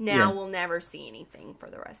 now will never see anything for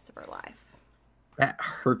the rest of her life. That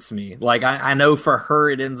hurts me. Like, I know for her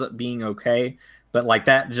it ends up being okay, but like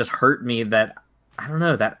that just hurt me. That, I don't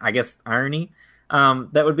know, that, I guess, irony that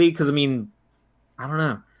would be, because I mean, I don't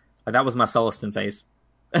know, like, that was my Celestin face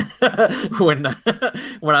when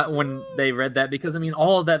they read that, because I mean,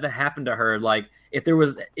 all of that happened to her, like, it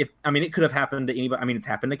could have happened to anybody. I mean, it's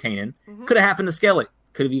happened to Kanan, could have happened to Skelly,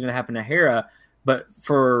 could have even happened to Hera, but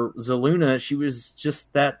for Zeluna, she was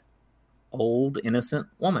just that old innocent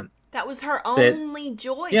woman. That was her only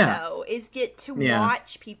joy, though, is get to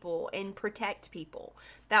watch people and protect people.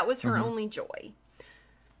 That was her only joy.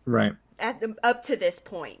 Right. Up to this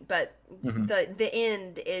point. But the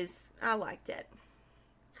end is, I liked it.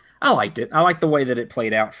 I liked it. I liked the way that it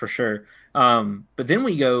played out, for sure. But then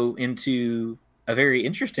we go into a very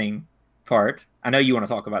interesting part. I know you want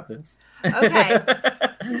to talk about this. Okay.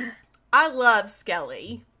 I love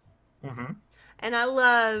Skelly. And I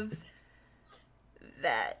love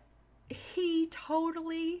that he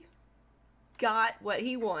totally got what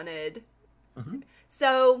he wanted.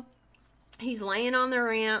 So he's laying on the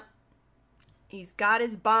ramp. He's got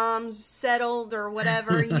his bombs settled or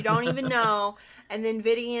whatever. You don't even know. And then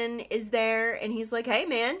Vidian is there and he's like, hey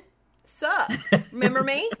man, sup? Remember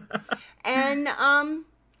me? And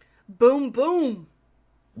boom, boom.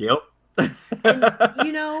 Yep. And,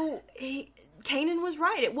 Kanan was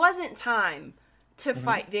right. It wasn't time to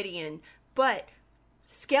fight Vidian, but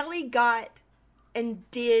Skelly got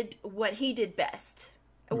and did what he did best,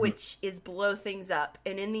 which is blow things up.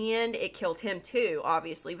 And in the end, it killed him too,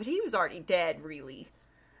 obviously. But he was already dead, really.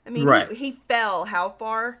 I mean, he fell how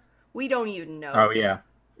far? We don't even know. Oh, yeah.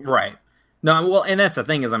 Right. No, well, and that's the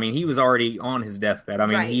thing is, I mean, he was already on his deathbed. I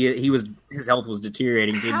mean, his health was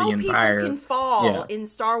deteriorating through the entire... How people can fall in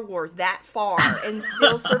Star Wars that far and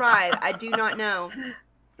still survive, I do not know.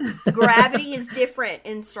 Gravity is different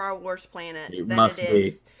in Star Wars planets than it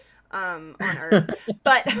is on Earth.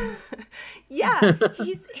 But yeah,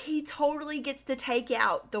 he totally gets to take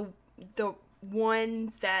out the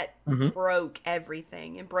one that broke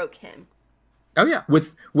everything and broke him. Oh yeah,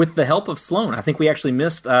 with the help of Sloane. I think we actually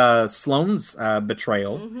missed Sloane's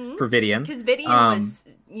betrayal for Vidian, because Vidian was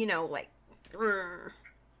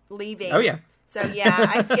leaving. Oh yeah. So yeah,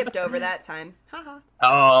 I skipped over that time.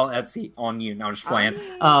 Oh, that's on you. No, I'm just playing.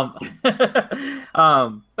 But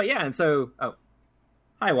yeah, and so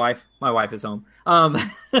hi wife. My wife is home.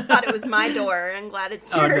 Thought it was my door. I'm glad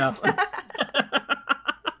it's yours. No.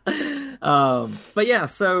 But yeah,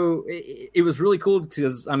 so it was really cool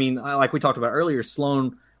because, I mean, like we talked about earlier,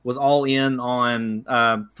 Sloane was all in on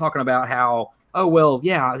talking about how, oh well,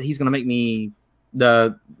 yeah, he's going to make me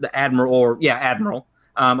the admiral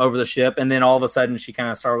over the ship, and then all of a sudden she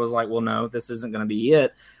kind of was like, well, no, this isn't going to be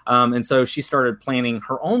it, and so she started planning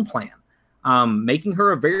her own plan, making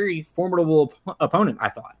her a very formidable opponent, I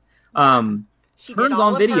thought. She did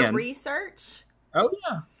all of her research. Oh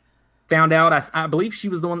yeah. Found out, I believe she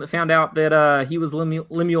was the one that found out that he was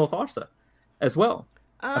Lemuel Tharsa as well.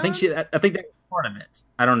 I think that was part of it.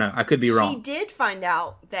 I don't know. I could be wrong. She did find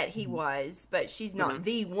out that he was, but she's not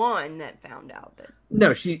the one that found out that.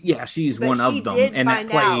 No, she's one of them, and that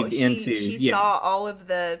played into. She saw all of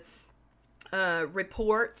the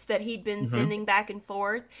reports that he'd been sending back and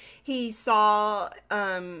forth. He saw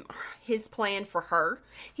his plan for her.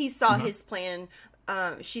 He saw his plan.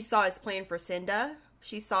 She saw his plan for Cinda.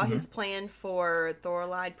 She saw his plan for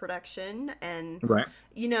Thorlide production, and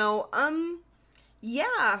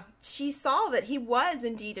she saw that he was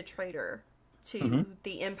indeed a traitor to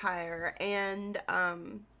the Empire, and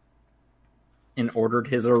ordered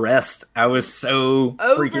his arrest. I was so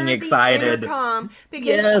freaking excited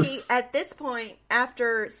because she, at this point,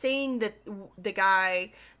 after seeing the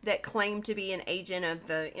guy that claimed to be an agent of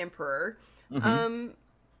the Emperor,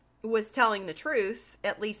 was telling the truth,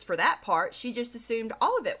 at least for that part, she just assumed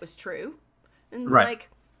all of it was true. And like,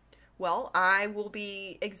 well, I will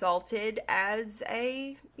be exalted as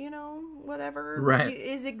a, whatever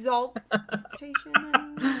is exaltation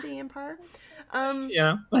in the Empire. And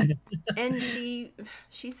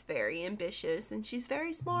she's very ambitious, and she's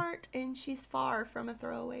very smart, and she's far from a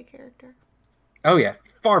throwaway character. Oh yeah,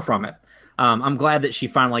 far from it. I'm glad that she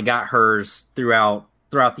finally got hers throughout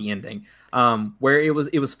the ending. Where it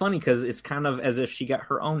was funny because it's kind of as if she got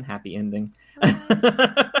her own happy ending.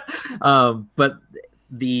 But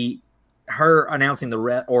her announcing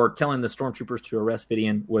or telling the stormtroopers to arrest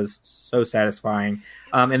Vidian was so satisfying.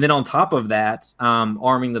 And then on top of that,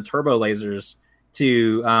 arming the turbo lasers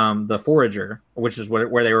to the Forager, which is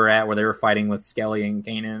where they were at, where they were fighting with Skelly and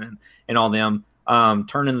Kanan and all them,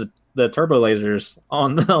 turning the turbo lasers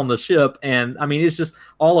on the ship. And I mean, it's just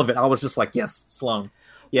all of it. I was just like, yes, Sloane.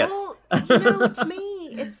 Yes. Well, to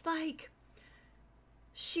me, it's like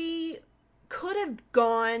she could have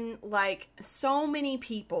gone like so many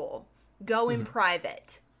people go in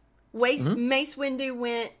private. Mace Windu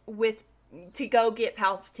went to go get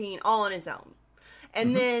Palpatine all on his own.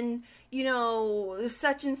 And then,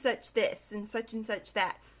 such and such this and such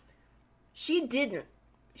that. She didn't.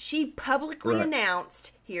 She publicly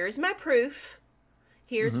announced, here's my proof.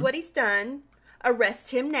 Here's what he's done.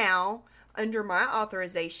 Arrest him now under my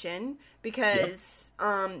authorization because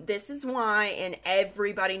this is why, and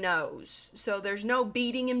everybody knows. So there's no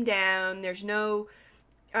beating him down. There's no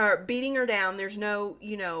beating her down. There's no,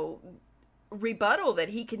 rebuttal that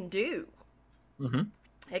he can do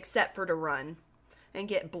except for to run and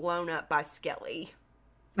get blown up by Skelly.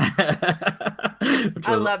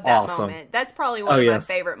 I love that moment. That's probably one of my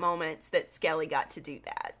favorite moments that Skelly got to do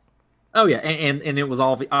that. Oh yeah, and it was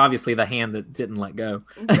obviously the hand that didn't let go.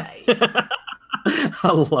 Right.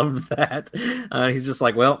 I love that. He's just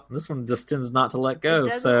like, well, this one just tends not to let go. It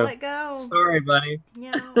doesn't let go. Sorry, buddy.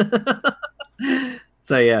 Yeah.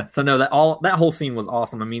 So no, that whole scene was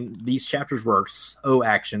awesome. I mean, these chapters were so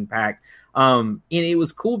action packed, and it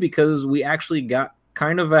was cool because we actually got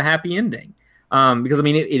kind of a happy ending. Because I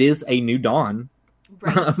mean, it is a new dawn,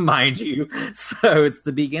 right. Mind you. So it's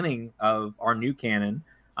the beginning of our new canon,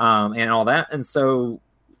 and all that. And so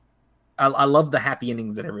I love the happy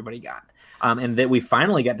endings that everybody got, and that we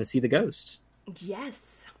finally got to see the ghost.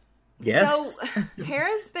 Yes. So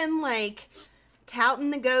Hera's been like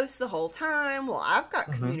touting the ghost the whole time. Well, I've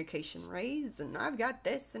got communication rays, and I've got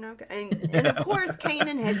this, and I've got, and of course,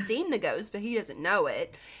 Kanan has seen the ghost, but he doesn't know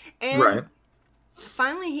it. And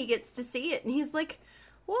finally, he gets to see it, and he's like,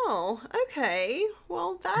 well, okay,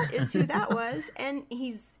 well, that is who that was. And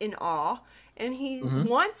he's in awe, and he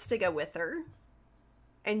wants to go with her,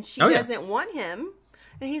 and she doesn't want him.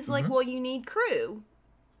 And he's like, well, you need crew.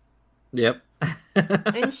 Yep.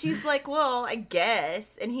 And she's like, well, I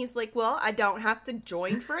guess. And he's like, well, I don't have to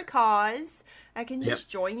join for a cause. I can just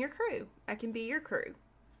join your crew. I can be your crew.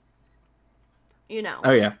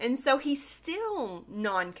 Oh, yeah. And so he's still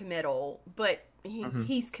non-committal, but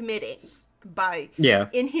he's committing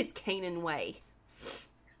in his Kanan way.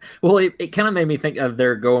 Well, it kind of made me think of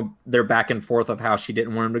their back and forth of how she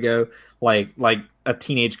didn't want him to go, like a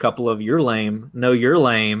teenage couple of you're lame, no, you're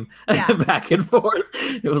lame, back and forth.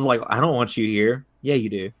 It was like, I don't want you here. Yeah, you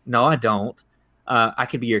do. No, I don't. I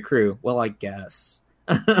could be your crew. Well, I guess.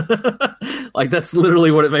 Like that's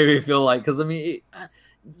literally what it made me feel like. Because I mean,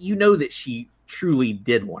 that she truly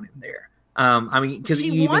did want him there. I mean, because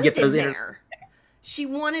you even get those there. She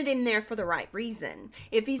wanted him there for the right reason.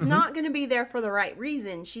 If he's not going to be there for the right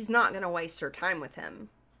reason, she's not going to waste her time with him.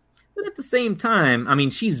 But at the same time, I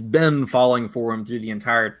mean, she's been falling for him through the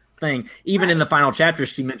entire thing. Even in the final chapter,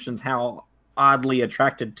 she mentions how oddly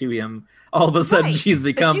attracted to him all of a sudden she's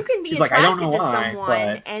become. But you can be attracted to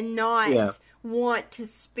someone and not want to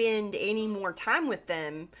spend any more time with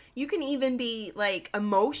them. You can even be like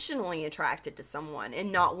emotionally attracted to someone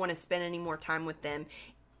and not want to spend any more time with them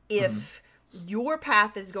if your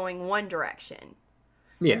path is going one direction.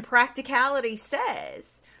 Yeah. And practicality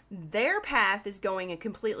says their path is going a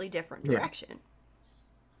completely different direction.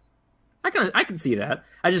 I can see that.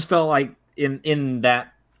 I just felt like in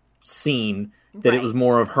that scene that it was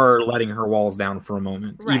more of her letting her walls down for a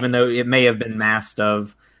moment, even though it may have been masked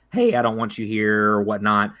of, hey, I don't want you here or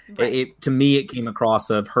whatnot. Right. To me, it came across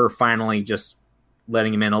of her finally just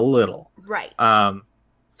letting him in a little. Right.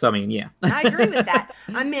 So, I mean, I agree with that.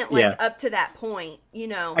 I meant up to that point,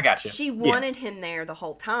 I got you. She wanted him there the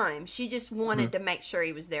whole time. She just wanted to make sure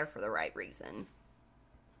he was there for the right reason.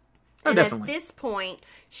 And at this point,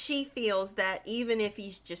 she feels that even if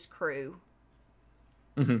he's just crew,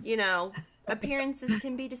 appearances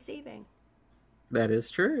can be deceiving. That is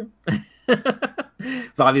true.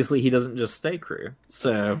 So obviously he doesn't just stay crew.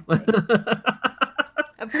 So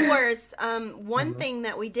of course, one thing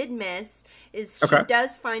that we did miss is she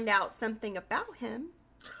does find out something about him.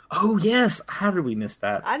 Oh yes, how did we miss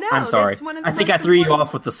that? I know. I'm sorry. That's one of the I think I threw you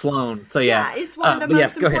off with the Sloane. So yeah, it's one of the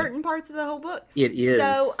most important parts of the whole book. It is.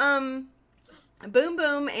 So boom,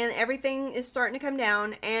 boom, and everything is starting to come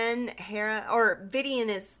down, and Vidian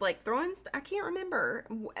is like throwing. I can't remember.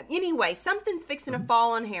 Anyway, something's fixing to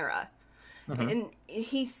fall on Hera, and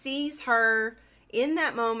he sees her in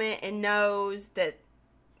that moment and knows that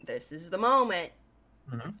this is the moment.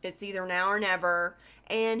 It's either now or never.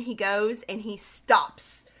 And he goes and he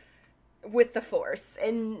stops with the Force.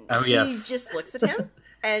 And she just looks at him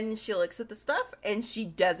and she looks at the stuff and she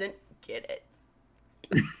doesn't get it.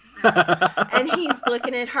 And he's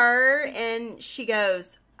looking at her and she goes,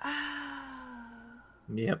 oh.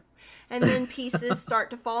 Yep. And then pieces start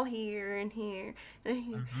to fall here and here and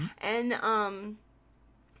here. And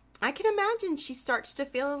I can imagine she starts to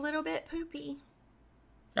feel a little bit poopy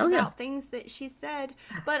about things that she said.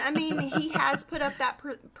 But, I mean, he has put up that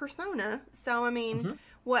persona. So, I mean,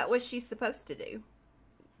 what was she supposed to do?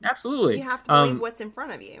 Absolutely. You have to believe what's in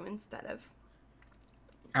front of you instead of...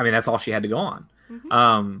 I mean, that's all she had to go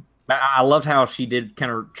on. But I loved how she did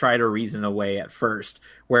kind of try to reason away at first,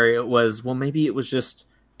 where it was, well, maybe it was just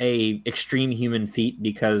a extreme human feat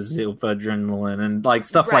because of adrenaline and like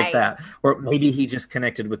stuff like that, or maybe he just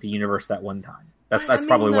connected with the universe that one time. That's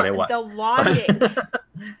probably what it was. The logic,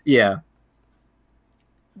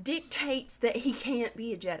 dictates that he can't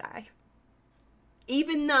be a Jedi,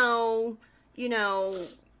 even though, you know,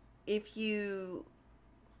 if you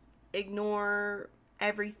ignore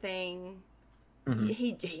everything,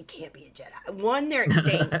 he can't be a Jedi. One, they're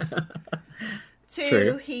extinct. Two,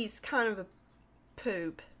 True. He's kind of a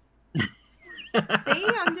poop. See,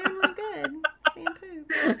 I'm doing real good. Saying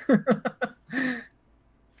poop.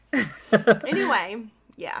 Anyway,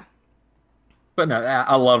 yeah. But no,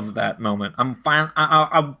 I love that moment. I'm fine.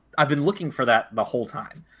 I've been looking for that the whole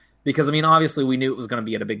time because, I mean, obviously we knew it was going to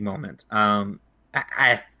be at a big moment.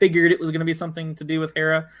 I figured it was going to be something to do with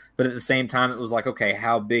Hera, but at the same time, it was like, okay,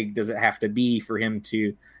 how big does it have to be for him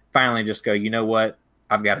to finally just go, you know what,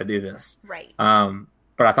 I've got to do this. Right.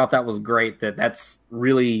 But I thought that was great. That's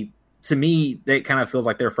really, to me, that kind of feels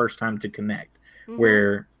like their first time to connect,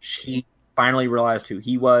 where she finally realized who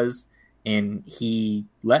he was and he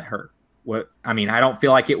let her. I don't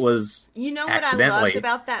feel like it was You know what I loved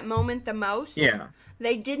about that moment the most? Yeah.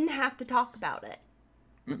 They didn't have to talk about it.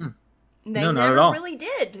 They never really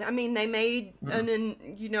did. I mean, they made an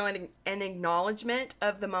acknowledgement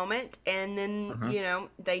of the moment, and then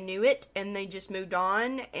they knew it, and they just moved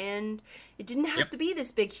on, and it didn't have to be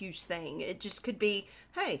this big, huge thing. It just could be,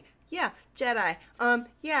 hey, yeah, Jedi,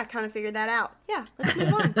 yeah, kind of figured that out. Yeah, let's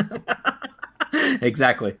move on.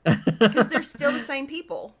 Exactly. Because they're still the same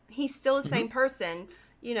people. He's still the same person.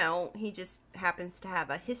 You know, he just happens to have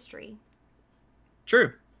a history.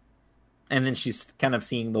 True. And then she's kind of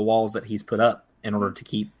seeing the walls that he's put up in order to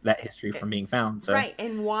keep that history from being found. So. Right,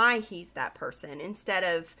 and why he's that person instead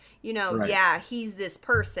of, yeah, he's this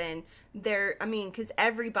person. Because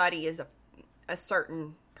everybody is a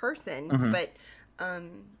certain person, but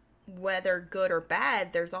whether good or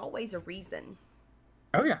bad, there's always a reason.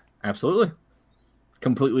 Oh, yeah, absolutely.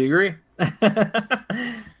 Completely agree.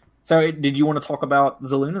 So, did you want to talk about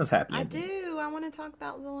Zaluna's happy ending? I do. I want to talk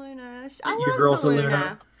about Zaluna. I love girl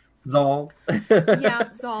Zaluna. Zal.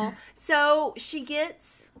 Yeah, Zal. So she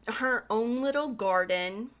gets her own little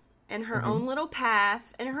garden and her own little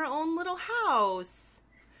path and her own little house.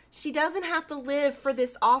 She doesn't have to live for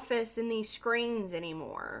this office and these screens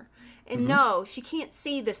anymore. And no, she can't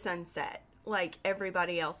see the sunset like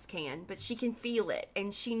everybody else can, but she can feel it.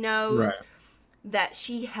 And she knows that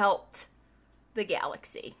she helped the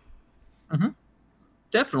galaxy.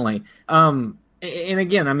 Definitely. And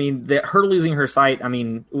again, I mean, her losing her sight, I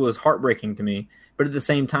mean, it was heartbreaking to me. But at the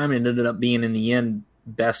same time, it ended up being, in the end,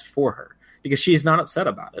 best for her. Because she's not upset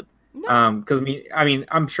about it. No. Because, I mean,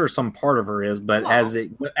 I'm sure some part of her is. But as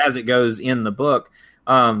it goes in the book,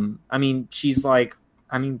 I mean, she's like,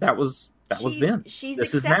 I mean, that was then. She's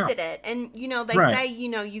accepted it. And, they say,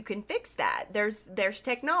 you can fix that. There's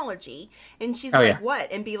technology. And she's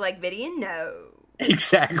what? And be like, Vidian? No.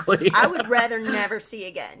 Exactly. I would rather never see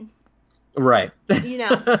again. Right.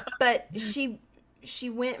 But she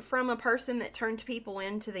went from a person that turned people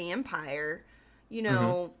into the Empire,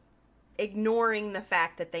 ignoring the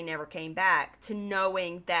fact that they never came back, to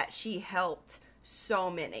knowing that she helped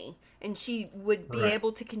so many. And she would be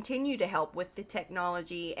able to continue to help with the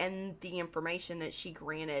technology and the information that she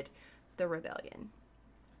granted the rebellion.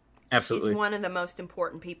 Absolutely. She's one of the most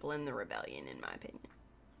important people in the rebellion, in my opinion.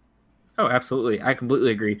 Oh, absolutely. I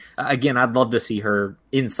completely agree. Again, I'd love to see her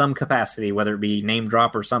in some capacity, whether it be name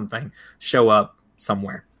drop or something, show up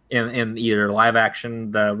somewhere in either live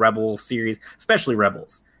action, the Rebels series, especially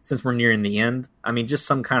Rebels, since we're nearing the end. I mean, just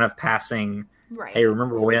some kind of passing, hey,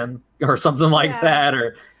 remember when? Or something like that,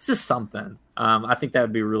 or it's just something. I think that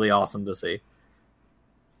would be really awesome to see.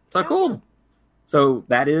 So cool. So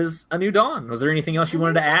that is A New Dawn. Was there anything else you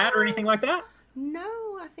wanted to add or anything like that?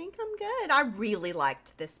 No, I think I'm good. I really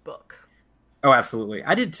liked this book. Oh, absolutely.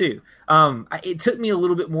 I did too. It took me a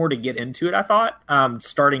little bit more to get into it, I thought,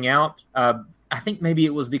 starting out. I think maybe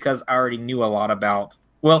it was because I already knew a lot about...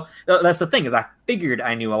 Well, that's the thing, is I figured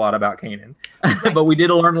I knew a lot about Kanan. Right. But we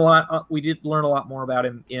did learn a lot. We did learn a lot more about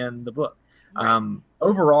him in the book. Right.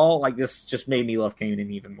 Overall, like, this just made me love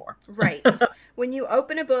Kanan even more. Right. When you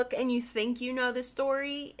open a book and you think you know the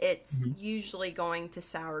story, it's usually going to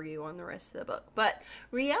sour you on the rest of the book. But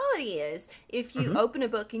reality is, if you open a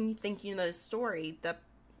book and you think you know the story,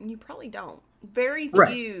 you probably don't. Very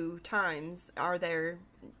few times are there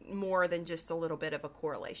more than just a little bit of a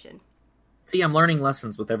correlation. See, I'm learning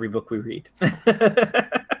lessons with every book we read.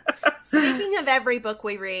 Speaking of every book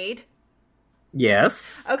we read...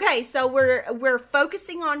 Yes. Okay, so we're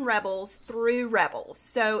focusing on Rebels through Rebels.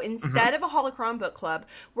 So instead of a Holocron book club,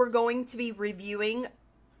 we're going to be reviewing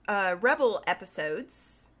Rebel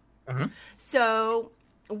episodes. So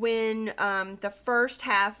when the first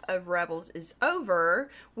half of Rebels is over,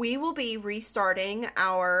 we will be restarting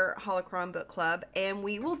our Holocron book club, and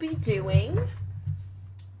we will be doing...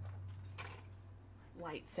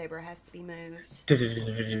 Lightsaber has to be moved.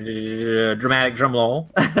 Dramatic drum roll.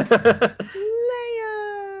 Leia.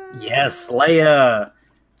 Yes, Leia.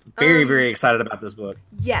 Very, very excited about this book.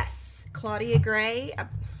 Yes, Claudia Gray. I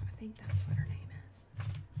think that's what her name is.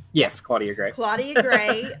 Yes, Claudia Gray. Claudia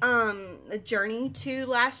Gray. A Journey to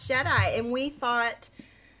Last Jedi, and we thought,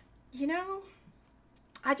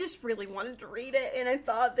 I just really wanted to read it, and I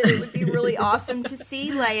thought that it would be really awesome to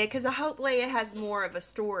see Leia, because I hope Leia has more of a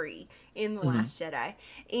story in The Last Jedi.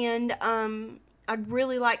 And I'd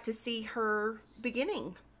really like to see her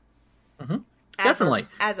beginning. Definitely.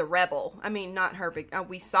 As a rebel. I mean, not her,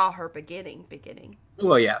 we saw her beginning.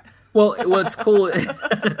 Well, yeah. Well, what's cool... I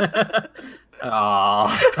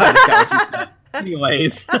got what you said.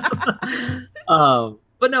 Anyways.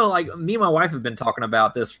 But no, like, me and my wife have been talking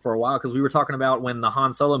about this for a while, because we were talking about when the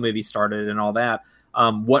Han Solo movie started and all that,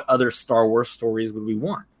 what other Star Wars stories would we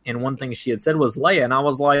want? And one thing she had said was Leia, and I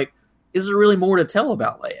was like, is there really more to tell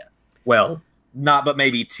about Leia? Well, not but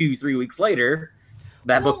maybe 2-3 weeks later,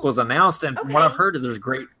 that book was announced, and from what I've heard, there's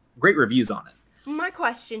great reviews on it. My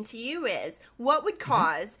question to you is, what would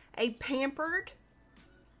cause a pampered,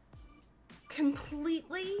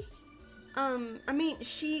 completely... I mean,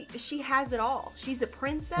 she has it all. She's a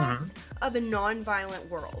princess of a non-violent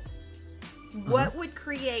world. What would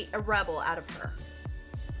create a rebel out of her?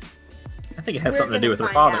 I think it has something to do with her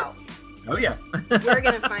father. Out. Oh, yeah. We're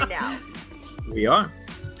going to find out. We are.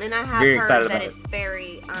 And I have heard that it's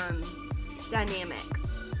very dynamic.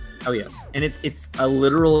 Oh, yes. And it's a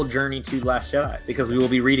literal journey to Last Jedi, because we will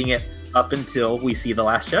be reading it up until we see The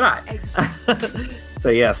Last Jedi. Exactly. So,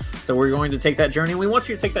 yes. So, we're going to take that journey. We want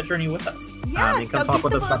you to take that journey with us. Yeah, and come talk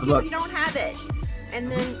with us about the book. If you don't have it.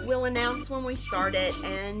 And then we'll announce when we start it,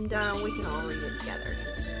 and we can all read it together.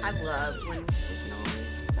 I love when we can all read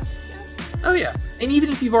stuff together. Oh, yeah. And even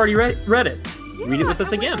if you've already read it, read it with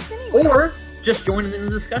us again. Anyway. Or just join in the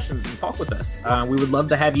discussions and talk with us. We would love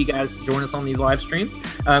to have you guys join us on these live streams,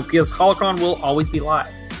 because Holocron will always be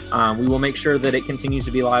live. We will make sure that it continues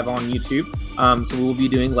to be live on YouTube. So we will be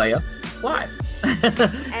doing Leia live.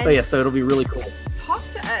 So it'll be really cool. Talk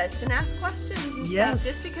to us and ask questions and stuff.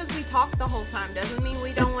 Just because we talk the whole time doesn't mean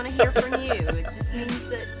we don't want to hear from you. It just means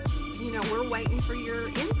that, we're waiting for your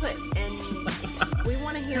input, and we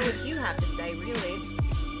want to hear what you have to say, really.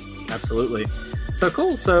 Absolutely. So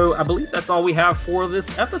cool. So I believe that's all we have for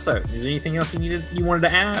this episode. Is there anything else you wanted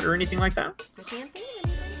to add or anything like that? I can't think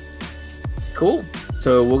of anything. Cool.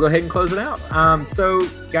 So we'll go ahead and close it out. So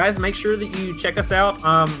guys, make sure that you check us out.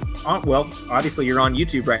 Obviously you're on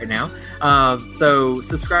YouTube right now. So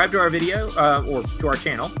subscribe to our video, or to our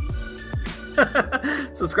channel.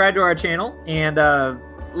 Subscribe to our channel, and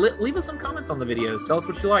leave us some comments on the videos. Tell us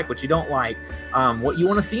what you like, what you don't like, what you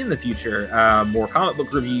want to see in the future. More comic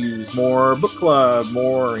book reviews, more book club,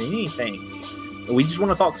 more anything. We just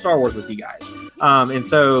want to talk Star Wars with you guys. And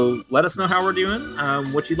so let us know how we're doing,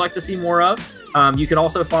 what you'd like to see more of. You can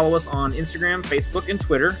also follow us on Instagram, Facebook, and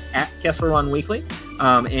Twitter at Kessler Run Weekly,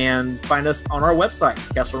 and find us on our website,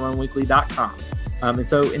 KesslerRunWeekly.com. And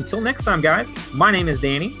so until next time, guys, my name is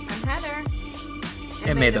Danny. I'm Heather.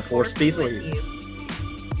 And may the Force be with you.